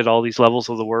infiltrated all these levels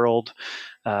of the world.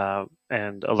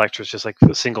 And Elektra's just like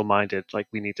single-minded, like,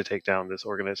 we need to take down this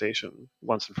organization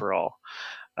once and for all.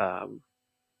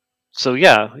 So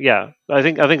yeah, I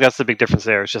think that's the big difference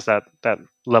there. It's just that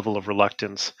level of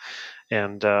reluctance,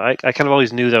 and I kind of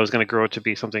always knew that I was going to grow it to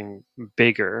be something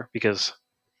bigger because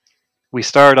we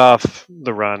start off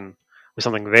the run with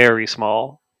something very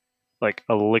small, like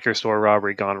a liquor store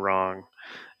robbery gone wrong,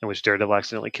 in which Daredevil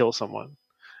accidentally kills someone,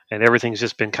 and everything's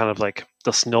just been kind of like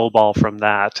the snowball from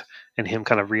that, and him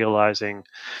kind of realizing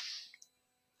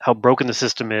how broken the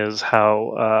system is,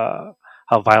 how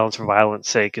violence for violence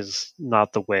sake is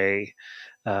not the way,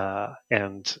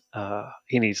 and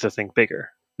he needs to think bigger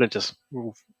than just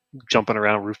jumping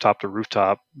around rooftop to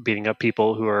rooftop, beating up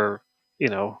people who are,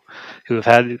 who have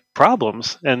had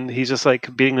problems, and he's just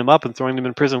like beating them up and throwing them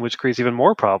in prison, which creates even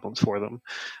more problems for them.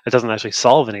 It doesn't actually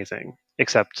solve anything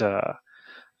except a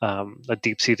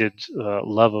deep-seated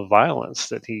love of violence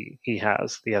that he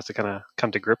has to kind of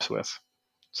come to grips with.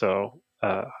 So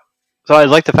so I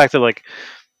like the fact that like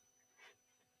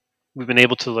we've been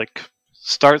able to like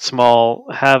start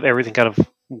small, have everything kind of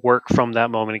work from that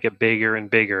moment and get bigger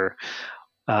and bigger,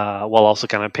 while also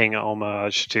kind of paying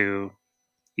homage to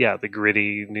the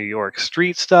gritty New York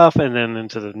street stuff, and then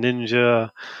into the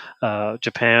ninja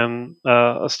Japan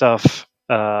stuff,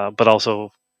 but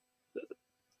also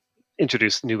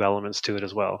introduce new elements to it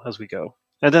as well as we go.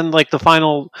 And then like the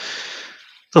final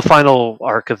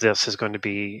arc of this is going to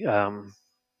be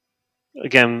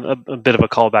again a bit of a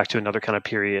callback to another kind of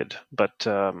period, but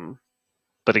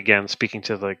again speaking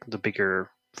to like the bigger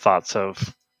thoughts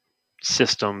of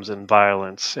systems and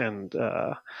violence and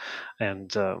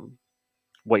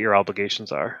what your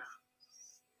obligations are.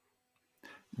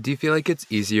 Do you feel like it's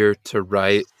easier to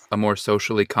write a more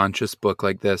socially conscious book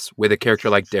like this with a character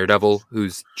like Daredevil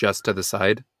who's just to the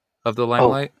side of the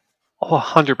limelight?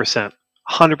 100%.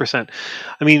 100%.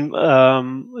 I mean,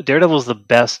 Daredevil is the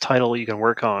best title you can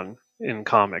work on in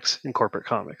comics, in corporate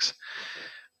comics,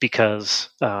 because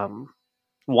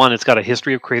one, it's got a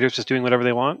history of creators just doing whatever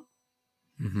they want.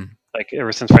 Mm-hmm. Like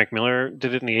ever since Frank Miller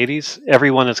did it in the 80s,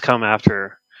 everyone that's come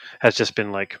after has just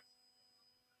been like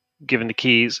given the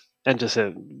keys and just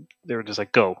said, they were just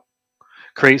like, go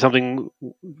create something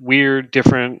weird,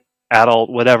 different, adult,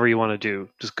 whatever you want to do,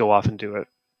 just go off and do it.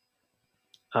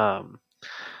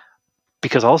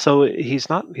 Because also he's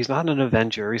not an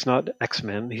Avenger, he's not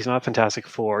X-Men, he's not Fantastic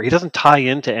Four, he doesn't tie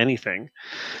into anything.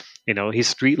 He's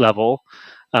street level.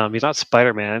 He's not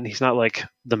Spider-Man, he's not like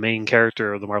the main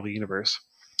character of the Marvel Universe.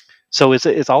 So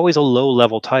it's always a low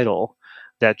level title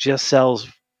that just sells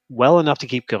well enough to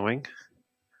keep going,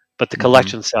 but the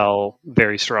collections sell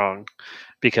very strong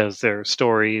because they're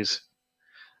stories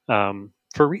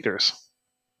for readers.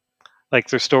 Like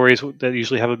they're stories that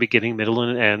usually have a beginning, middle,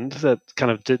 and an end that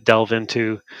kind of delve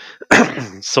into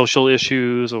social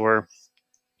issues or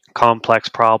complex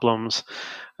problems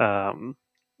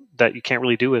that you can't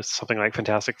really do with something like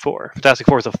Fantastic Four. Fantastic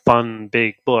Four is a fun,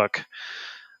 big book,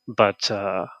 but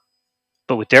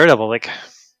with Daredevil, like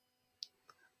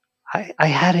I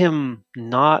had him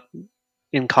not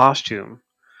in costume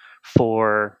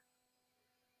for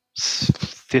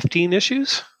 15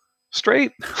 issues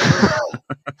straight.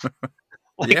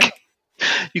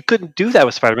 You couldn't do that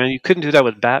with Spider-Man. You couldn't do that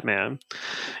with Batman.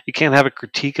 You can't have a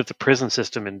critique of the prison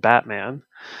system in Batman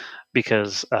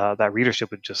because that readership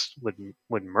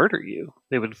would murder you.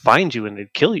 They would find you and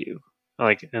they'd kill you.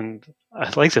 And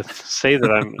I'd like to say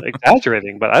that I'm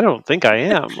exaggerating, but I don't think I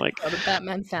am. Like, the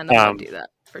Batman fandom would do that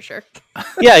for sure.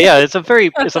 Yeah, it's a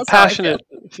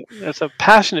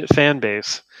passionate fan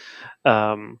base.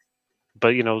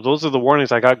 But those are the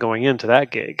warnings I got going into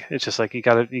that gig. It's just like you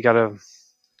gotta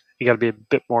be a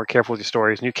bit more careful with your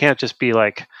stories, and you can't just be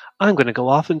like, I'm going to go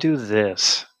off and do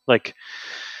this. Like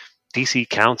DC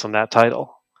counts on that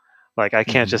title. Like I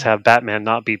can't just have Batman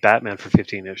not be Batman for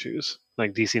 15 issues.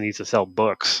 Like DC needs to sell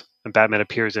books, and Batman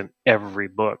appears in every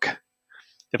book.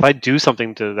 If I do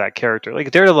something to that character, like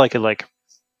Daredevil, I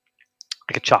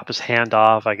could chop his hand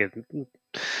off. I could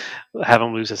have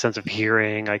him lose a sense of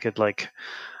hearing. I could like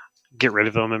get rid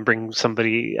of him and bring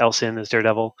somebody else in as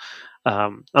Daredevil.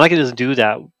 And I could just do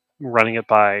that running it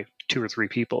by 2 or 3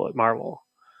 people at Marvel.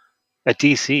 At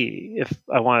DC, if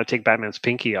I want to take Batman's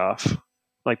pinky off,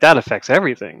 like that affects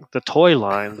everything. The toy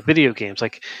line, the video games,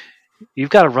 like you've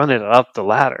got to run it up the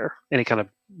ladder. Any kind of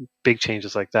big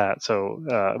changes like that.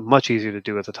 So much easier to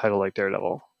do with a title like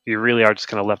Daredevil. You really are just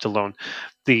kind of left alone.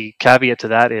 The caveat to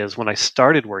that is when I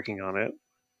started working on it,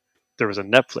 there was a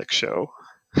Netflix show.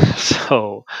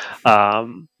 So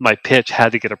my pitch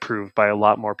had to get approved by a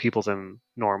lot more people than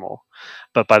normal.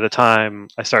 But by the time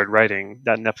I started writing,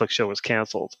 that Netflix show was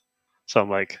canceled. So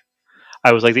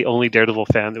I was like the only Daredevil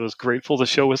fan that was grateful the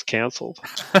show was canceled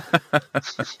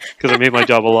because it made my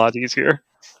job a lot easier.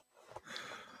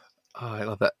 Oh, I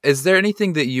love that. Is there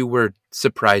anything that you were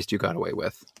surprised you got away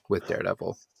with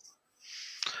Daredevil?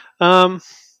 Um,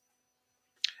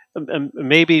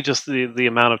 maybe just the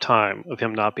amount of time of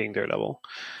him not being Daredevil.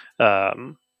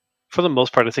 For the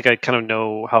most part, I think I kind of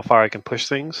know how far I can push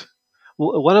things.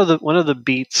 One of the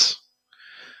beats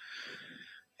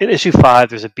in issue 5,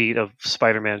 there's a beat of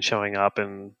Spider-Man showing up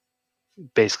and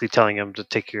basically telling him to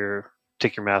take your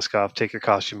mask off, take your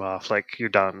costume off, like you're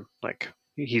done. Like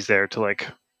he's there to like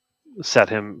set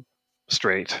him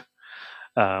straight.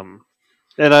 And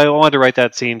I wanted to write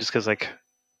that scene just because like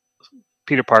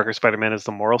Peter Parker, Spider-Man, is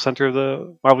the moral center of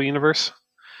the Marvel universe.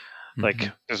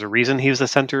 Like there's a reason he was the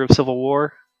center of Civil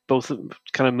War, both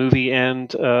kind of movie and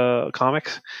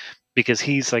comics, because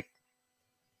he's like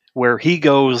where he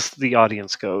goes, the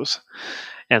audience goes.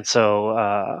 And so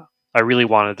I really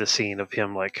wanted the scene of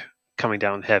him like coming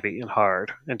down heavy and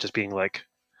hard and just being like,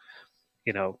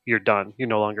 you know, you're done. You're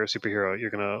no longer a superhero. You're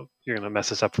gonna mess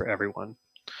this up for everyone.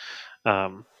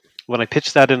 When I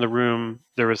pitched that in the room,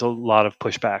 there was a lot of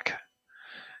pushback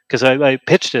because I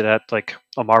pitched it at like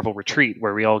a Marvel retreat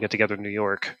where we all get together in New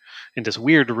York in this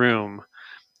weird room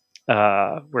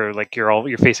where like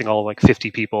you're facing all like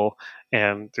 50 people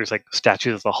and there's like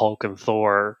statues of the Hulk and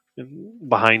Thor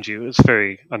behind you. It's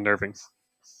very unnerving.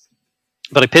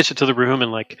 But I pitched it to the room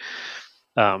and like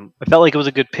I felt like it was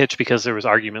a good pitch because there was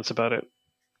arguments about it.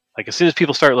 Like as soon as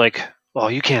people start like, oh,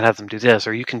 you can't have them do this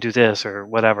or you can do this or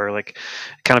whatever, like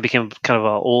it kind of became kind of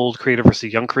an old creator versus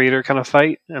a young creator kind of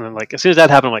fight. And then like as soon as that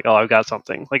happened, I'm like, oh, I've got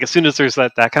something. Like as soon as there's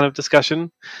that kind of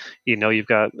discussion, you know, you've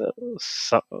got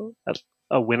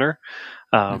a winner.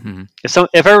 If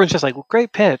everyone's just like, well,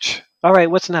 great pitch, all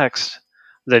right, what's next?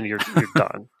 Then you're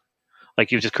done.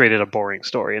 Like you've just created a boring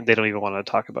story, and they don't even want to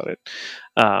talk about it.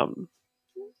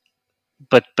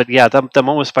 But yeah, the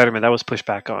moment with Spider-Man, that was pushed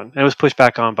back on, and it was pushed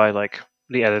back on by like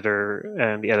the editor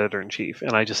and the editor in chief.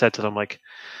 And I just said to them like,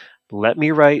 let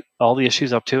me write all the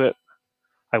issues up to it.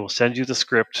 I will send you the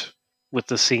script with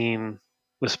the scene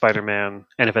with Spider-Man,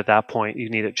 and if at that point you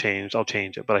need it changed, I'll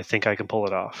change it. But I think I can pull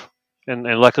it off. And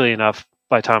luckily enough,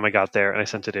 by the time I got there and I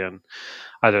sent it in,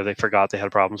 either they forgot they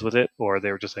had problems with it, or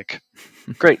they were just like,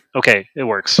 "Great, okay, it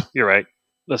works. You're right.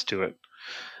 Let's do it."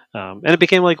 And it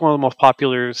became like one of the most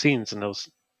popular scenes in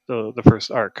the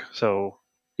first arc. So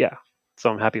yeah, so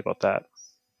I'm happy about that.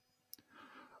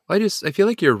 I feel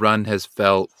like your run has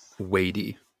felt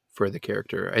weighty for the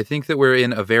character. I think that we're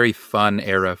in a very fun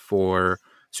era for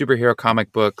superhero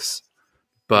comic books,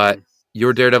 but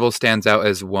your Daredevil stands out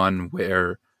as one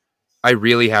where I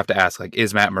really have to ask, like,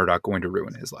 is Matt Murdock going to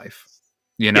ruin his life?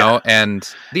 You know? Yeah.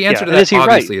 And the answer to that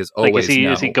obviously is always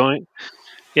no. Is he going?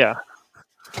 Yeah.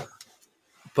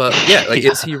 But yeah, like,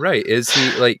 is he right? Is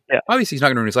he like, obviously he's not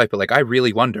going to ruin his life, but like, I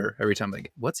really wonder every time,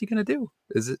 like, what's he going to do?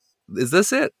 Is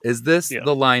this it? Is this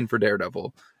the line for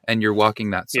Daredevil? And you're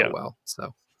walking that so well.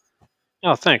 So.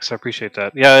 Oh, thanks. I appreciate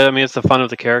that. Yeah. I mean, it's the fun of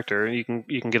the character. You can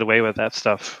get away with that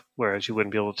stuff, whereas you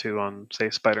wouldn't be able to on, say,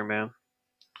 Spider-Man.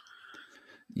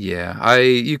 Yeah,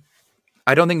 I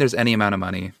don't think there's any amount of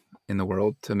money in the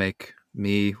world to make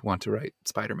me want to write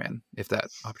Spider-Man if that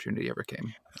opportunity ever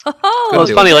came. Oh,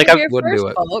 it's funny. Like I wouldn't do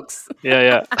it. Folks.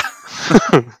 Yeah.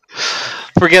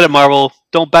 Forget it, Marvel.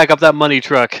 Don't back up that money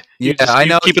truck. I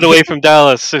know. Keep it away from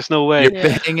Dallas. There's no way. You're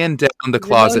banging down the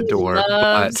closet door.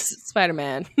 But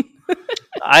Spider-Man.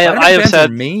 I have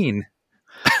said mean.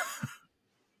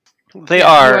 They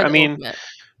are. I mean.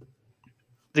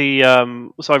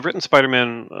 So I've written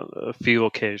Spider-Man a few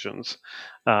occasions.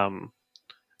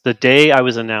 The day I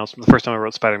was announced, the first time I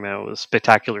wrote Spider-Man, was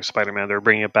Spectacular Spider-Man. They were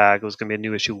bringing it back. It was going to be a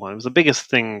new issue 1. It was the biggest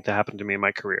thing to happen to me in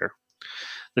my career.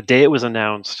 The day it was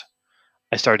announced,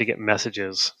 I started to get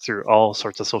messages through all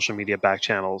sorts of social media back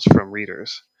channels from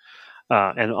readers.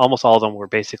 And almost all of them were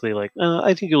basically like,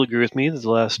 I think you'll agree with me that the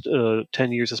last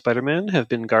 10 years of Spider-Man have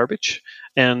been garbage,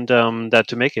 and that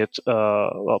to make it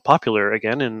popular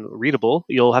again and readable,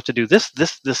 you'll have to do this,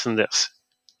 and this.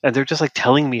 And they're just like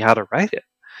telling me how to write it.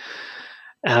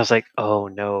 And I was like, oh,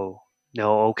 no,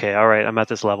 okay, all right, I'm at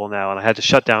this level now. And I had to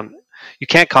shut down. You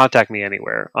can't contact me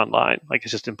anywhere online. Like,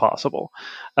 it's just impossible.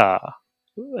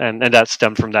 And that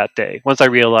stemmed from that day. Once I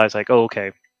realized, like, oh,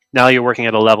 okay, now you're working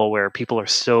at a level where people are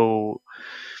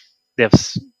they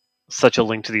have such a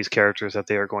link to these characters that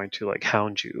they are going to like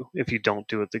hound you if you don't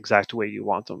do it the exact way you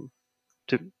want them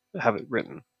to have it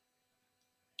written.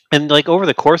 And like over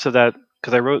the course of that,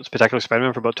 because I wrote Spectacular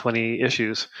Spider-Man for about 20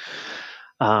 issues,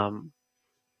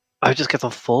 I would just get the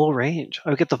full range. I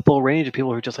would get the full range of people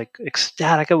who are just like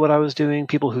ecstatic at what I was doing,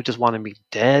 people who just wanted me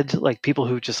dead, like people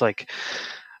who just like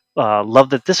love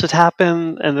that this would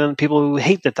happen, and then people who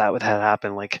hate that would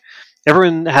happen. Like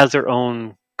everyone has their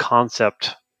own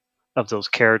concept of those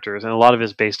characters, and a lot of it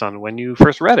is based on when you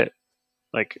first read it.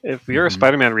 Like, if you're a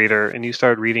Spider-Man reader and you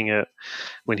started reading it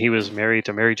when he was married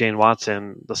to Mary Jane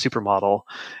Watson, the supermodel,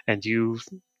 and you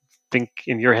think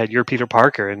in your head you're Peter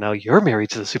Parker, and now you're married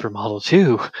to the supermodel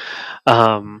too,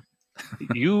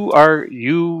 you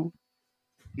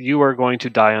are going to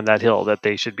die on that hill that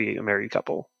they should be a married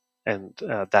couple, and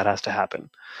that has to happen.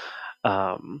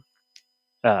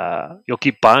 You'll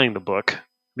keep buying the book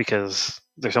because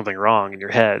there's something wrong in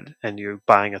your head, and you're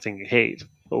buying a thing you hate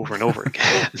over and over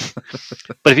again.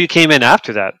 But if you came in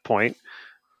after that point,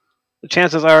 the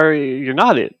chances are you're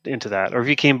not into that. Or if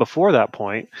you came before that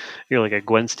point, you're like a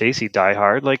Gwen Stacy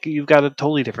diehard, like you've got a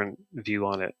totally different view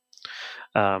on it.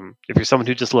 If you're someone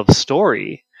who just loves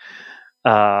story,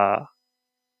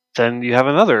 then you have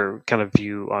another kind of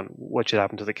view on what should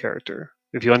happen to the character.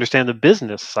 If you understand the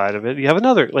business side of it, you have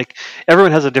another. Like,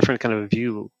 everyone has a different kind of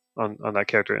view on that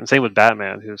character. And same with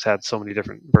Batman, who's had so many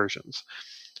different versions.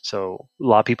 So a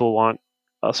lot of people want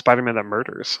a Spider-Man that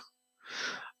murders.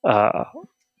 And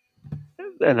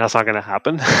that's not going to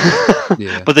happen.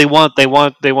 Yeah. But they want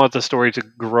the story to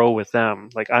grow with them.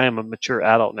 Like, I am a mature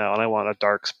adult now, and I want a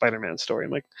dark Spider-Man story.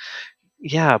 I'm like,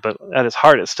 yeah, but at its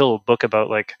heart, it's still a book about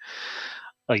like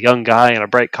a young guy in a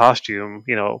bright costume,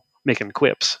 making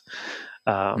quips.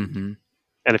 And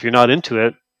if you're not into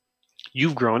it,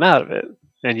 you've grown out of it,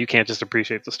 and you can't just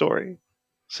appreciate the story.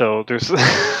 So there's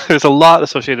there's a lot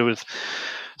associated with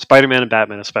Spider-Man and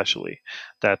Batman, especially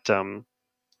that.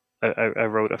 I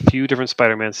wrote a few different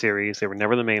Spider-Man series. They were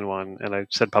never the main one, and I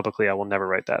said publicly I will never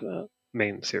write that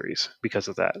main series because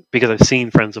of that. Because I've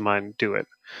seen friends of mine do it,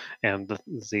 and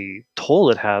the toll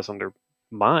it has on their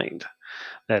mind.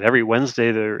 That every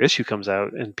Wednesday their issue comes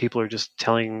out, and people are just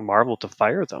telling Marvel to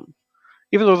fire them,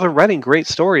 even though they're writing great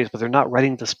stories, but they're not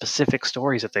writing the specific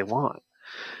stories that they want.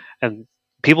 And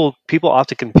people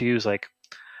often confuse like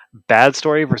bad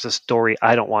story versus story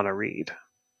I don't want to read.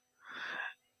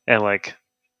 And like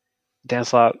Dan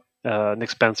Slott, Nick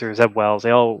Spencer, Zeb Wells,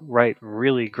 they all write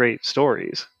really great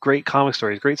stories, great comic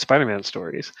stories, great Spider-Man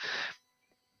stories.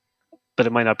 But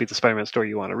it might not be the Spider-Man story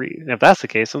you want to read. And if that's the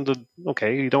case, then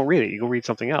okay, you don't read it. You go read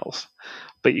something else.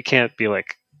 But you can't be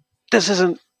like, this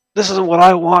isn't what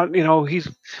I want.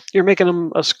 You're making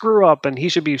him a screw up, and he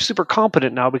should be super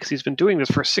competent now because he's been doing this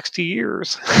for 60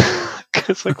 years.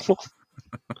 It's like, well,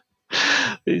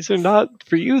 these are not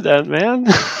for you then, man.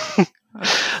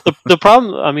 The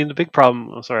problem, the big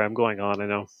problem. I'm sorry, I'm going on. I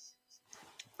know.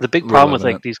 The big problem with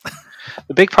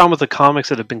the big problem with the comics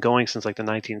that have been going since like the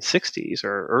 1960s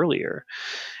or earlier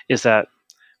is that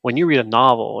when you read a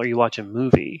novel or you watch a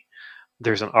movie,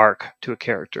 there's an arc to a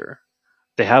character.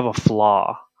 They have a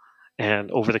flaw, and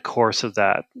over the course of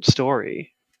that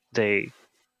story, they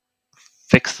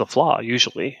fix the flaw.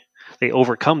 Usually, they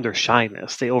overcome their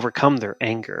shyness. They overcome their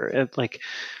anger.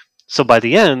 So by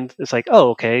the end, it's like,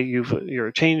 oh, okay, you're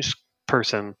a changed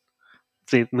person.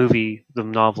 The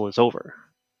novel is over.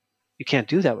 You can't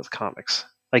do that with comics.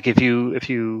 Like if you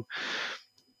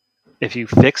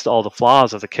fixed all the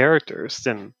flaws of the characters,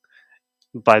 then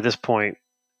by this point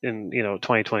in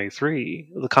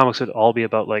 2023, the comics would all be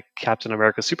about like Captain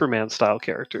America, Superman style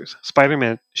characters.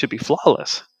 Spider-Man should be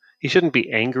flawless. He shouldn't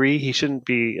be angry. He shouldn't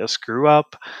be a screw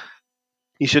up.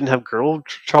 He shouldn't have girl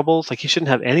troubles. Like, he shouldn't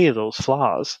have any of those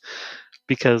flaws,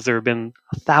 because there have been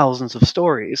thousands of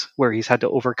stories where he's had to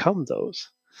overcome those.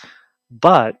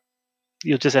 But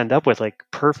you'll just end up with like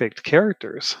perfect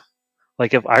characters.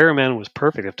 Like if Iron Man was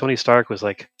perfect, if Tony Stark was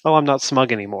like, "Oh, I'm not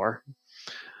smug anymore.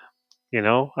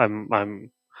 I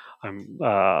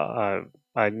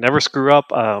never screw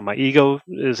up. My ego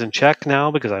is in check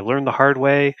now because I learned the hard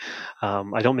way.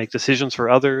 I don't make decisions for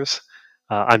others.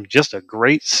 I'm just a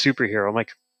great superhero." I'm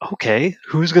like, okay,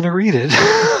 who's going to read it?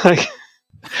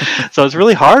 So it's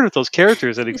really hard with those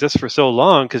characters that exist for so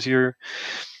long, because you're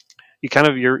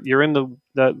in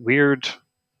that weird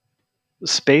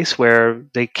space where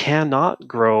they cannot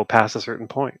grow past a certain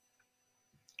point.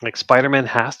 Like Spider-Man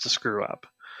has to screw up.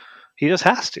 He just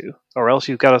has to, or else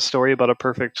you've got a story about a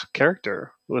perfect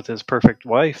character with his perfect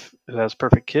wife who has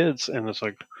perfect kids, and it's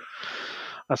like,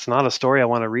 that's not a story I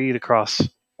want to read across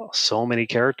so many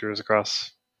characters,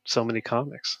 across so many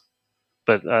comics.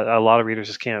 But a lot of readers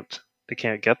just can't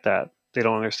get that. They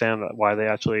don't understand why they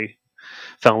actually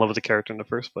fell in love with the character in the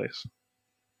first place.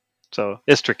 So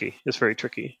it's tricky. It's very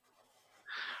tricky.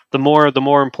 The more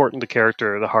important the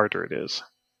character, the harder it is,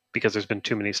 because there's been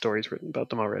too many stories written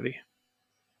about them already.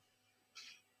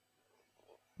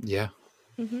 Yeah.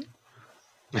 Mm-hmm.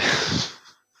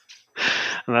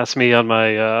 And that's me on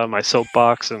my my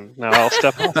soapbox, and now I'll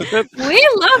step off of it. We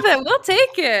love it. We'll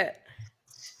take it.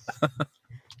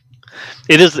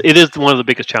 It is one of the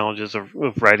biggest challenges of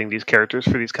writing these characters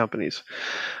for these companies.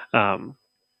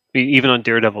 Even on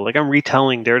Daredevil, like I'm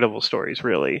retelling Daredevil stories.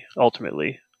 Really,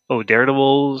 ultimately, oh,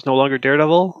 Daredevil's no longer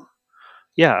Daredevil.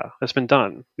 Yeah, that's been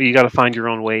done. But you got to find your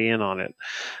own way in on it.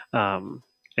 And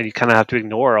you kind of have to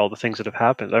ignore all the things that have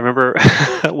happened. I remember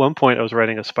at one point I was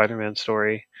writing a Spider-Man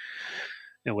story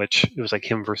in which it was like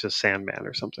him versus Sandman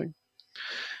or something.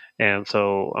 And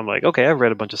so I'm like, okay, I've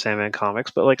read a bunch of Sandman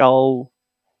comics, but like I'll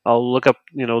look up,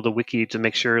 the wiki to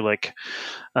make sure like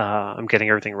I'm getting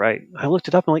everything right. I looked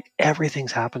it up and like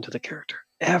everything's happened to the character.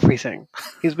 Everything.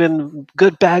 He's been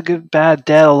good, bad,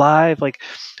 dead, alive. Like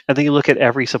I think you look at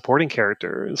every supporting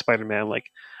character in Spider-Man,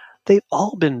 like they've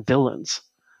all been villains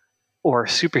or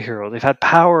superheroes. They've had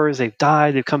powers, they've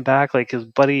died, they've come back, like his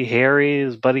buddy Harry,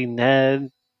 his buddy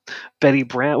Ned, Betty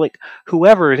Brant, like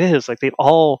whoever it is, like they've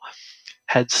all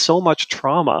had so much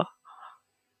trauma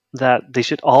that they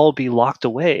should all be locked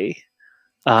away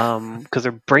because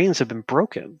their brains have been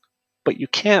broken. But you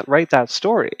can't write that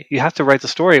story. You have to write the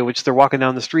story in which they're walking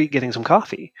down the street getting some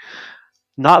coffee,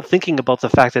 not thinking about the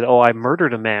fact that, I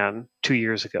murdered a man 2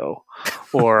 years ago,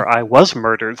 or I was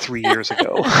murdered 3 years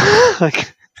ago.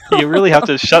 Like, you really have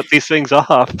to shut these things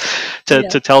off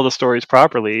to tell the stories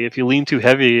properly. If you lean too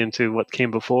heavy into what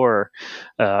came before,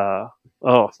 oh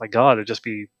my God, it'd just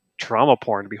be trauma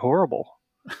porn. It'd be horrible.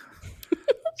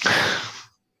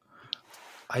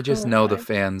 I just know the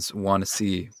fans want to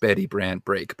see Betty Brant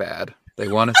break bad. They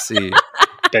want to see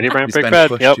Betty Brant break bad.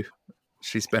 Yep.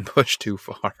 She's been pushed too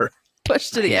far.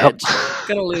 Pushed to the edge.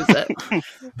 Gonna lose it.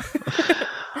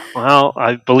 Well,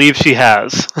 I believe she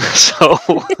has. So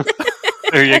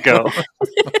there you go.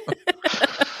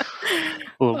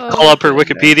 We'll call up her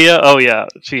Wikipedia. Oh yeah,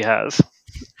 she has.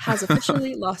 Has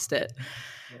officially lost it.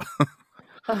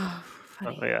 Oh,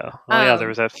 funny. Yeah. There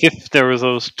was there was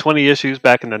those 20 issues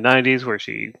back in the 90s where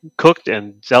she cooked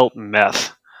and dealt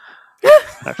meth.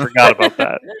 I forgot about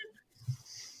that.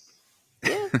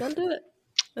 Yeah, they'll do it.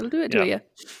 They'll do it to you.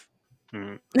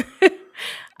 Mm.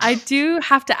 I do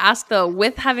have to ask though,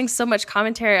 with having so much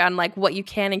commentary on like what you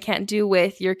can and can't do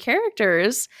with your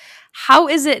characters, how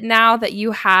is it now that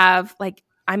you have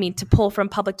to pull from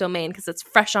public domain because it's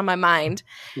fresh on my mind?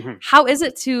 Mm-hmm. How is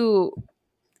it to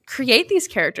create these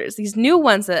characters, these new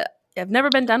ones that have never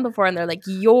been done before, and they're like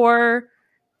your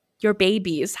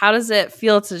babies? How does it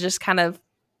feel to just kind of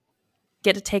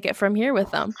get to take it from here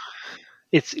with them?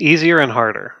 It's easier and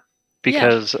harder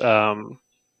because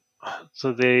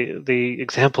so the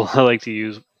example I like to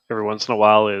use every once in a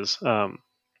while is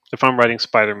if I'm writing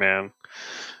Spider-Man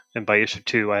and by issue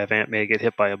 2 I have Aunt May get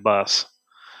hit by a bus,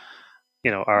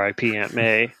 R.I.P. Aunt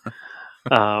May,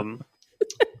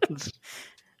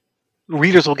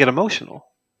 readers will get emotional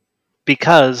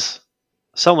because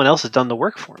someone else has done the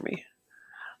work for me.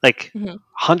 Like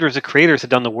hundreds of creators have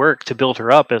done the work to build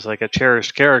her up as like a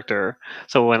cherished character.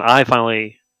 So when I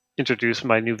finally introduce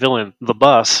my new villain, the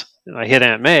bus, and I hit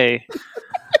Aunt May,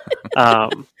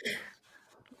 all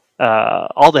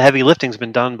the heavy lifting's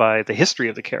been done by the history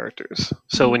of the characters.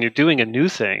 So when you're doing a new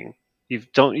thing, you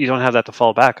don't have that to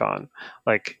fall back on.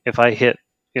 Like if I hit,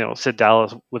 Sid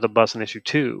Dallas with a bus in issue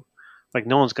 2, like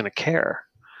no one's going to care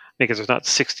because there's not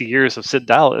 60 years of Sid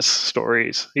Dallas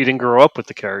stories. You didn't grow up with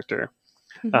the character.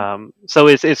 So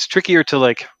it's trickier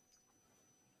to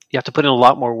you have to put in a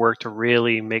lot more work to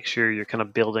really make sure you're kind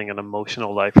of building an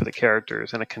emotional life for the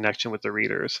characters and a connection with the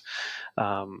readers.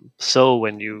 So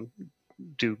when you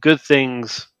do good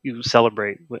things, you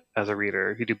celebrate as a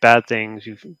reader. If you do bad things,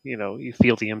 you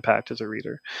feel the impact as a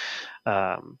reader.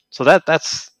 So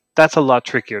that's a lot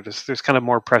trickier. There's kind of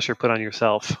more pressure put on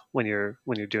yourself when you're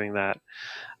doing that.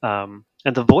 And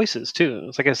the voices too.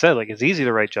 It's like I said, it's easy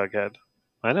to write Jughead.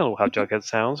 I know how Jughead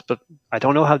sounds, but I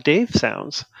don't know how Dave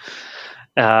sounds.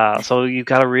 So you've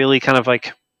got to really kind of I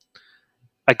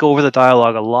go over the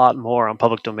dialogue a lot more on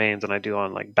public domains than I do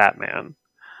on Batman,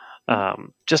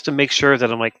 just to make sure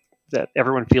that that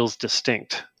everyone feels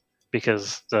distinct,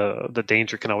 because the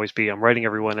danger can always be I'm writing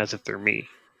everyone as if they're me,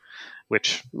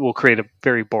 which will create a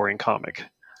very boring comic.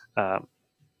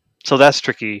 So that's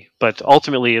tricky, but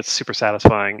ultimately it's super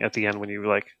satisfying at the end when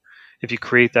you if you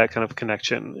create that kind of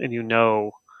connection and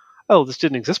oh, this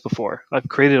didn't exist before. I've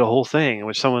created a whole thing in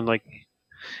which someone a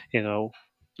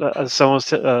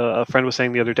friend was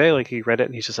saying the other day, he read it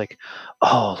and he's just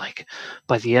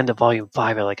by the end of volume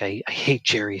 5, I hate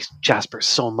Jerry Jasper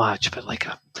so much, but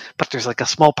but there's a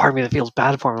small part of me that feels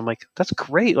bad for him. I'm like, that's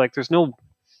great. There's no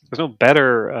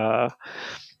better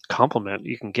compliment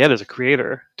you can get as a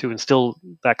creator to instill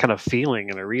that kind of feeling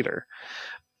in a reader.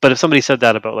 But if somebody said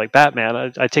that about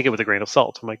Batman, I take it with a grain of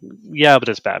salt. I'm like, yeah, but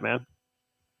it's Batman.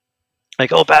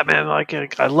 like, oh, Batman,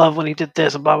 like I love when he did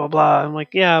this and blah blah blah. I'm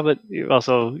like, yeah, but you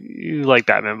like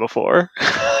Batman before.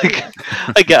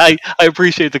 like I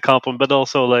appreciate the compliment, but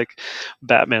also like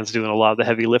Batman's doing a lot of the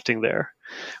heavy lifting there,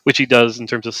 which he does in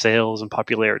terms of sales and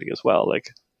popularity as well.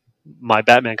 Like my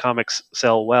Batman comics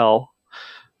sell well.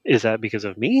 Is that because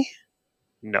of me?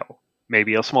 No,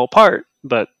 maybe a small part,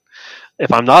 but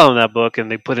if I'm not on that book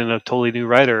and they put in a totally new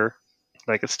writer,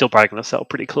 like it's still probably going to sell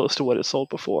pretty close to what it sold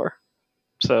before.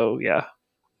 So yeah,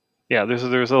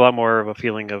 there's a lot more of a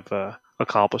feeling of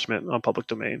accomplishment on public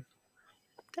domain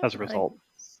as a result.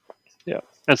 Yeah,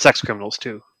 and sex criminals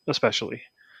too, especially.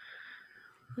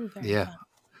 Yeah,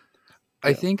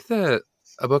 I think that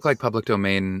a book like Public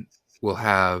Domain will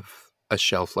have a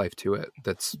shelf life to it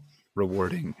that's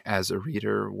rewarding as a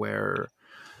reader, where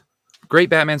great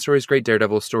Batman stories, great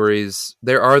Daredevil stories,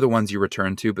 there are the ones you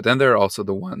return to, but then there are also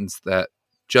the ones that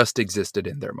just existed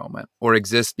in their moment or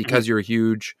exist because you're a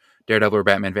huge Daredevil or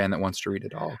Batman fan that wants to read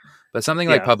it all. But something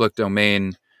like Public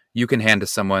Domain, you can hand to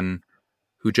someone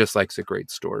who just likes a great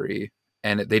story,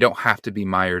 and they don't have to be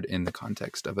mired in the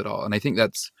context of it all. And I think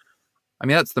that's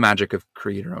the magic of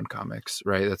creator-owned comics,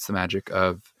 right? That's the magic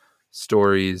of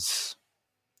stories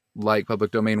like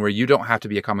Public Domain, where you don't have to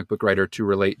be a comic book writer to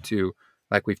relate to,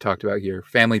 like we've talked about here,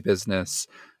 family business,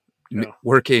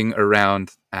 working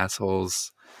around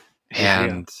assholes.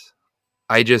 And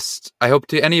I hope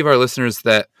to any of our listeners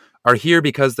that are here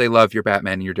because they love your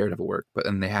Batman and your Daredevil work,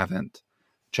 and they haven't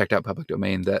checked out Public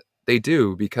Domain, that they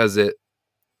do, because it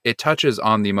touches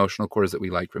on the emotional cores that we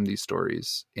like from these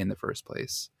stories in the first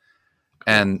place.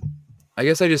 Cool. And I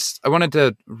guess I wanted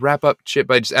to wrap up, Chip,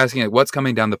 by just asking, like, what's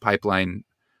coming down the pipeline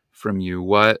from you?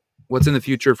 What's in the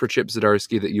future for Chip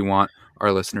Zdarsky that you want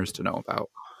our listeners to know about?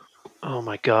 Oh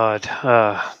my God,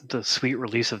 the sweet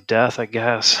release of death, I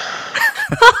guess.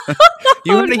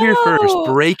 You heard it here first.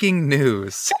 Breaking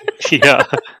news. Yeah,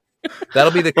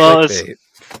 that'll be the clickbait.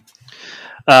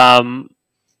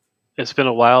 It's been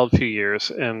a wild few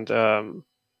years, and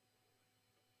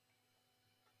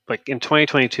like in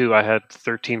 2022, I had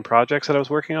 13 projects that I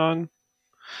was working on.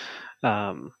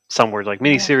 Some were like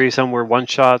miniseries, some were one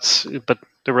shots, but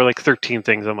there were like 13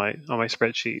 things on my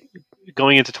spreadsheet.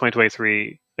 Going into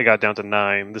 2023, I got down to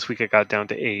 9. This week I got down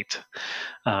to 8.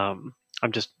 I'm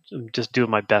just doing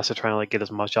my best to try and like get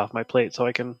as much off my plate so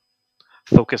I can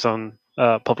focus on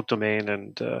public domain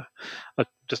and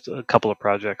just a couple of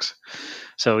projects.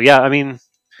 So yeah, I mean,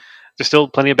 there's still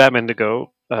plenty of Batman to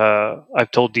go.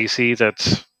 I've told DC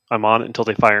that I'm on it until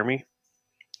they fire me.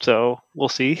 So we'll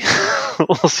see.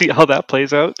 We'll see how that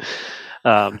plays out.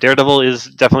 Daredevil is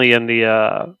definitely in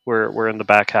the we're in the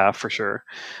back half for sure.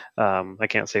 I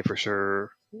can't say for sure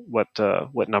what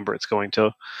number it's going to,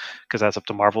 because that's up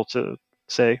to Marvel to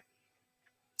say.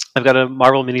 I've got a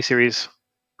Marvel miniseries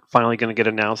finally going to get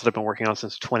announced that I've been working on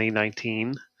since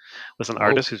 2019 with an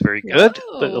artist who's very good,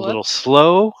 but a little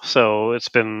slow. So it's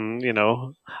been,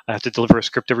 I have to deliver a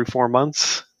script every 4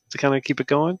 months to kind of keep it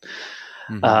going.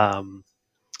 Mm-hmm.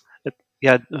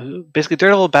 Basically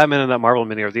Daredevil, Batman, and that Marvel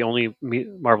mini are the only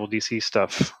Marvel DC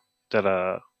stuff that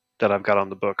I've got on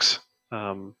the books,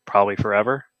 probably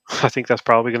forever. I think that's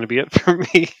probably going to be it for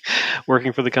me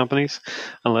working for the companies,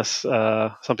 unless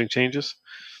something changes.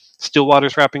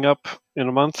 Stillwater's wrapping up in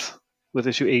a month with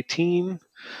issue 18.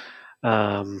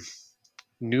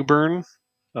 Newburn,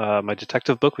 my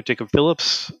detective book with Jacob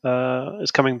Phillips,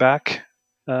 is coming back.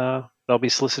 That'll be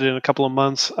solicited in a couple of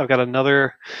months. I've got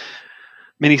another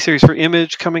miniseries for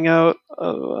Image coming out,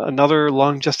 another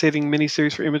long gestating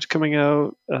miniseries for Image coming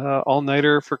out, All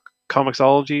Nighter for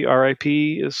Comixology, RIP,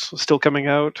 is still coming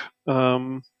out.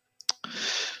 What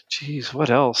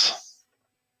else?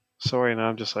 Sorry, now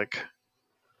I'm just like,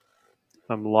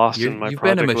 I'm lost in my project list.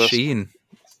 You've been a machine.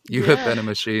 You have been a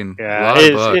machine. Yeah, a lot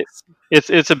of books.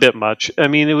 It's a bit much. I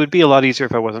mean, it would be a lot easier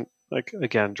if I wasn't, like,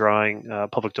 again, drawing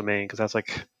public domain, because that's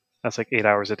like 8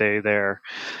 hours a day there.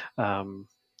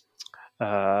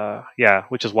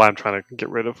 Which is why I'm trying to get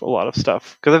rid of a lot of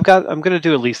stuff, because I'm going to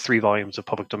do at least 3 volumes of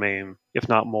public domain, if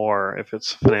not more, if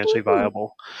it's financially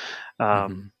viable.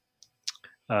 And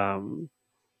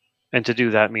to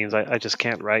do that means I just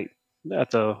can't write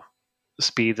at the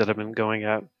speed that I've been going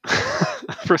at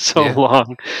for so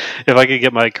long. If I could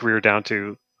get my career down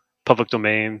to public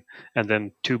domain and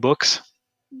then 2 books,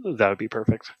 that would be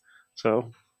perfect.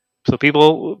 So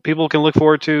people can look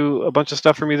forward to a bunch of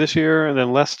stuff from me this year, and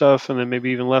then less stuff, and then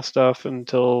maybe even less stuff,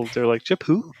 until they're like, Chip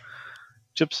who?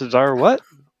 Chip Cesar what?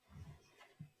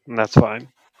 And that's fine.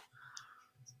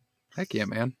 Heck yeah,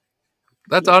 man.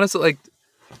 That's honestly, like,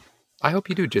 I hope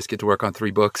you do just get to work on 3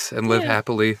 books and live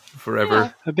happily forever.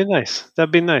 Yeah. That'd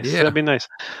be nice. Yeah.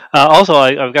 Also,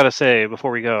 I've got to say before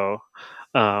we go,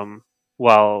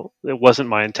 While it wasn't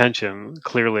my intention,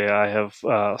 clearly I have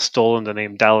stolen the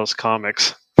name Dallas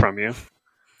Comics from you.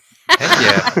 Heck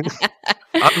yeah.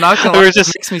 I'm not gonna lie, it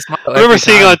makes me smile. I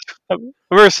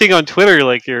remember seeing on Twitter,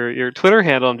 like your Twitter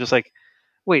handle. I'm just like,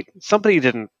 wait, somebody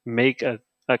didn't make an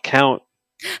account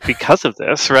because of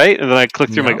this, right? And then I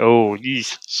clicked through, I'm like, oh,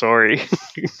 geez, sorry.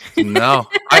 No,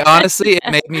 I honestly, it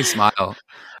made me smile.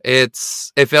 It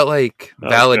felt like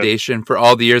validation for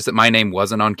all the years that my name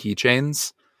wasn't on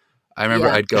keychains. I remember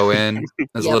I'd go in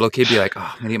as a little kid, be like, "Oh,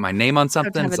 I'm gonna get my name on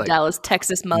something." Have it's a like, Dallas,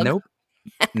 Texas mug. Nope,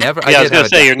 never. Yeah, I was gonna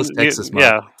say, Texas mug.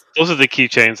 yeah, those are the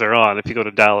keychains they're on. If you go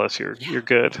to Dallas, you're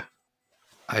good.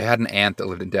 I had an aunt that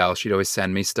lived in Dallas. She'd always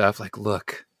send me stuff like,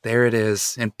 "Look, there it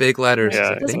is in big letters." Yeah,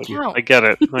 like, thank you. I get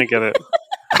it.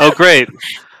 Oh, great.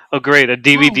 A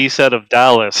DVD set of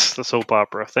Dallas, the soap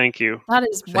opera. Thank you. That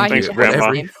is why Thank you you.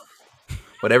 Grandma.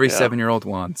 What every 7-year-old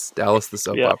wants. Dallas, the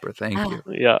soap opera. Thank you.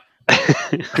 Yeah.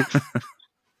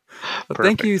 Well,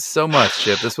 thank you so much,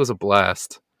 Chip. This was a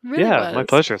blast. Really was. My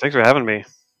pleasure. Thanks for having me.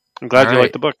 I'm glad you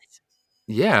liked the book.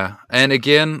 Yeah. And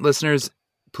again, listeners,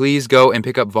 please go and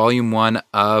pick up Volume 1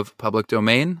 of Public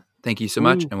Domain. Thank you so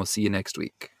much, and we'll see you next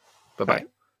week. Bye-bye.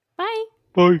 Bye.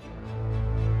 Bye.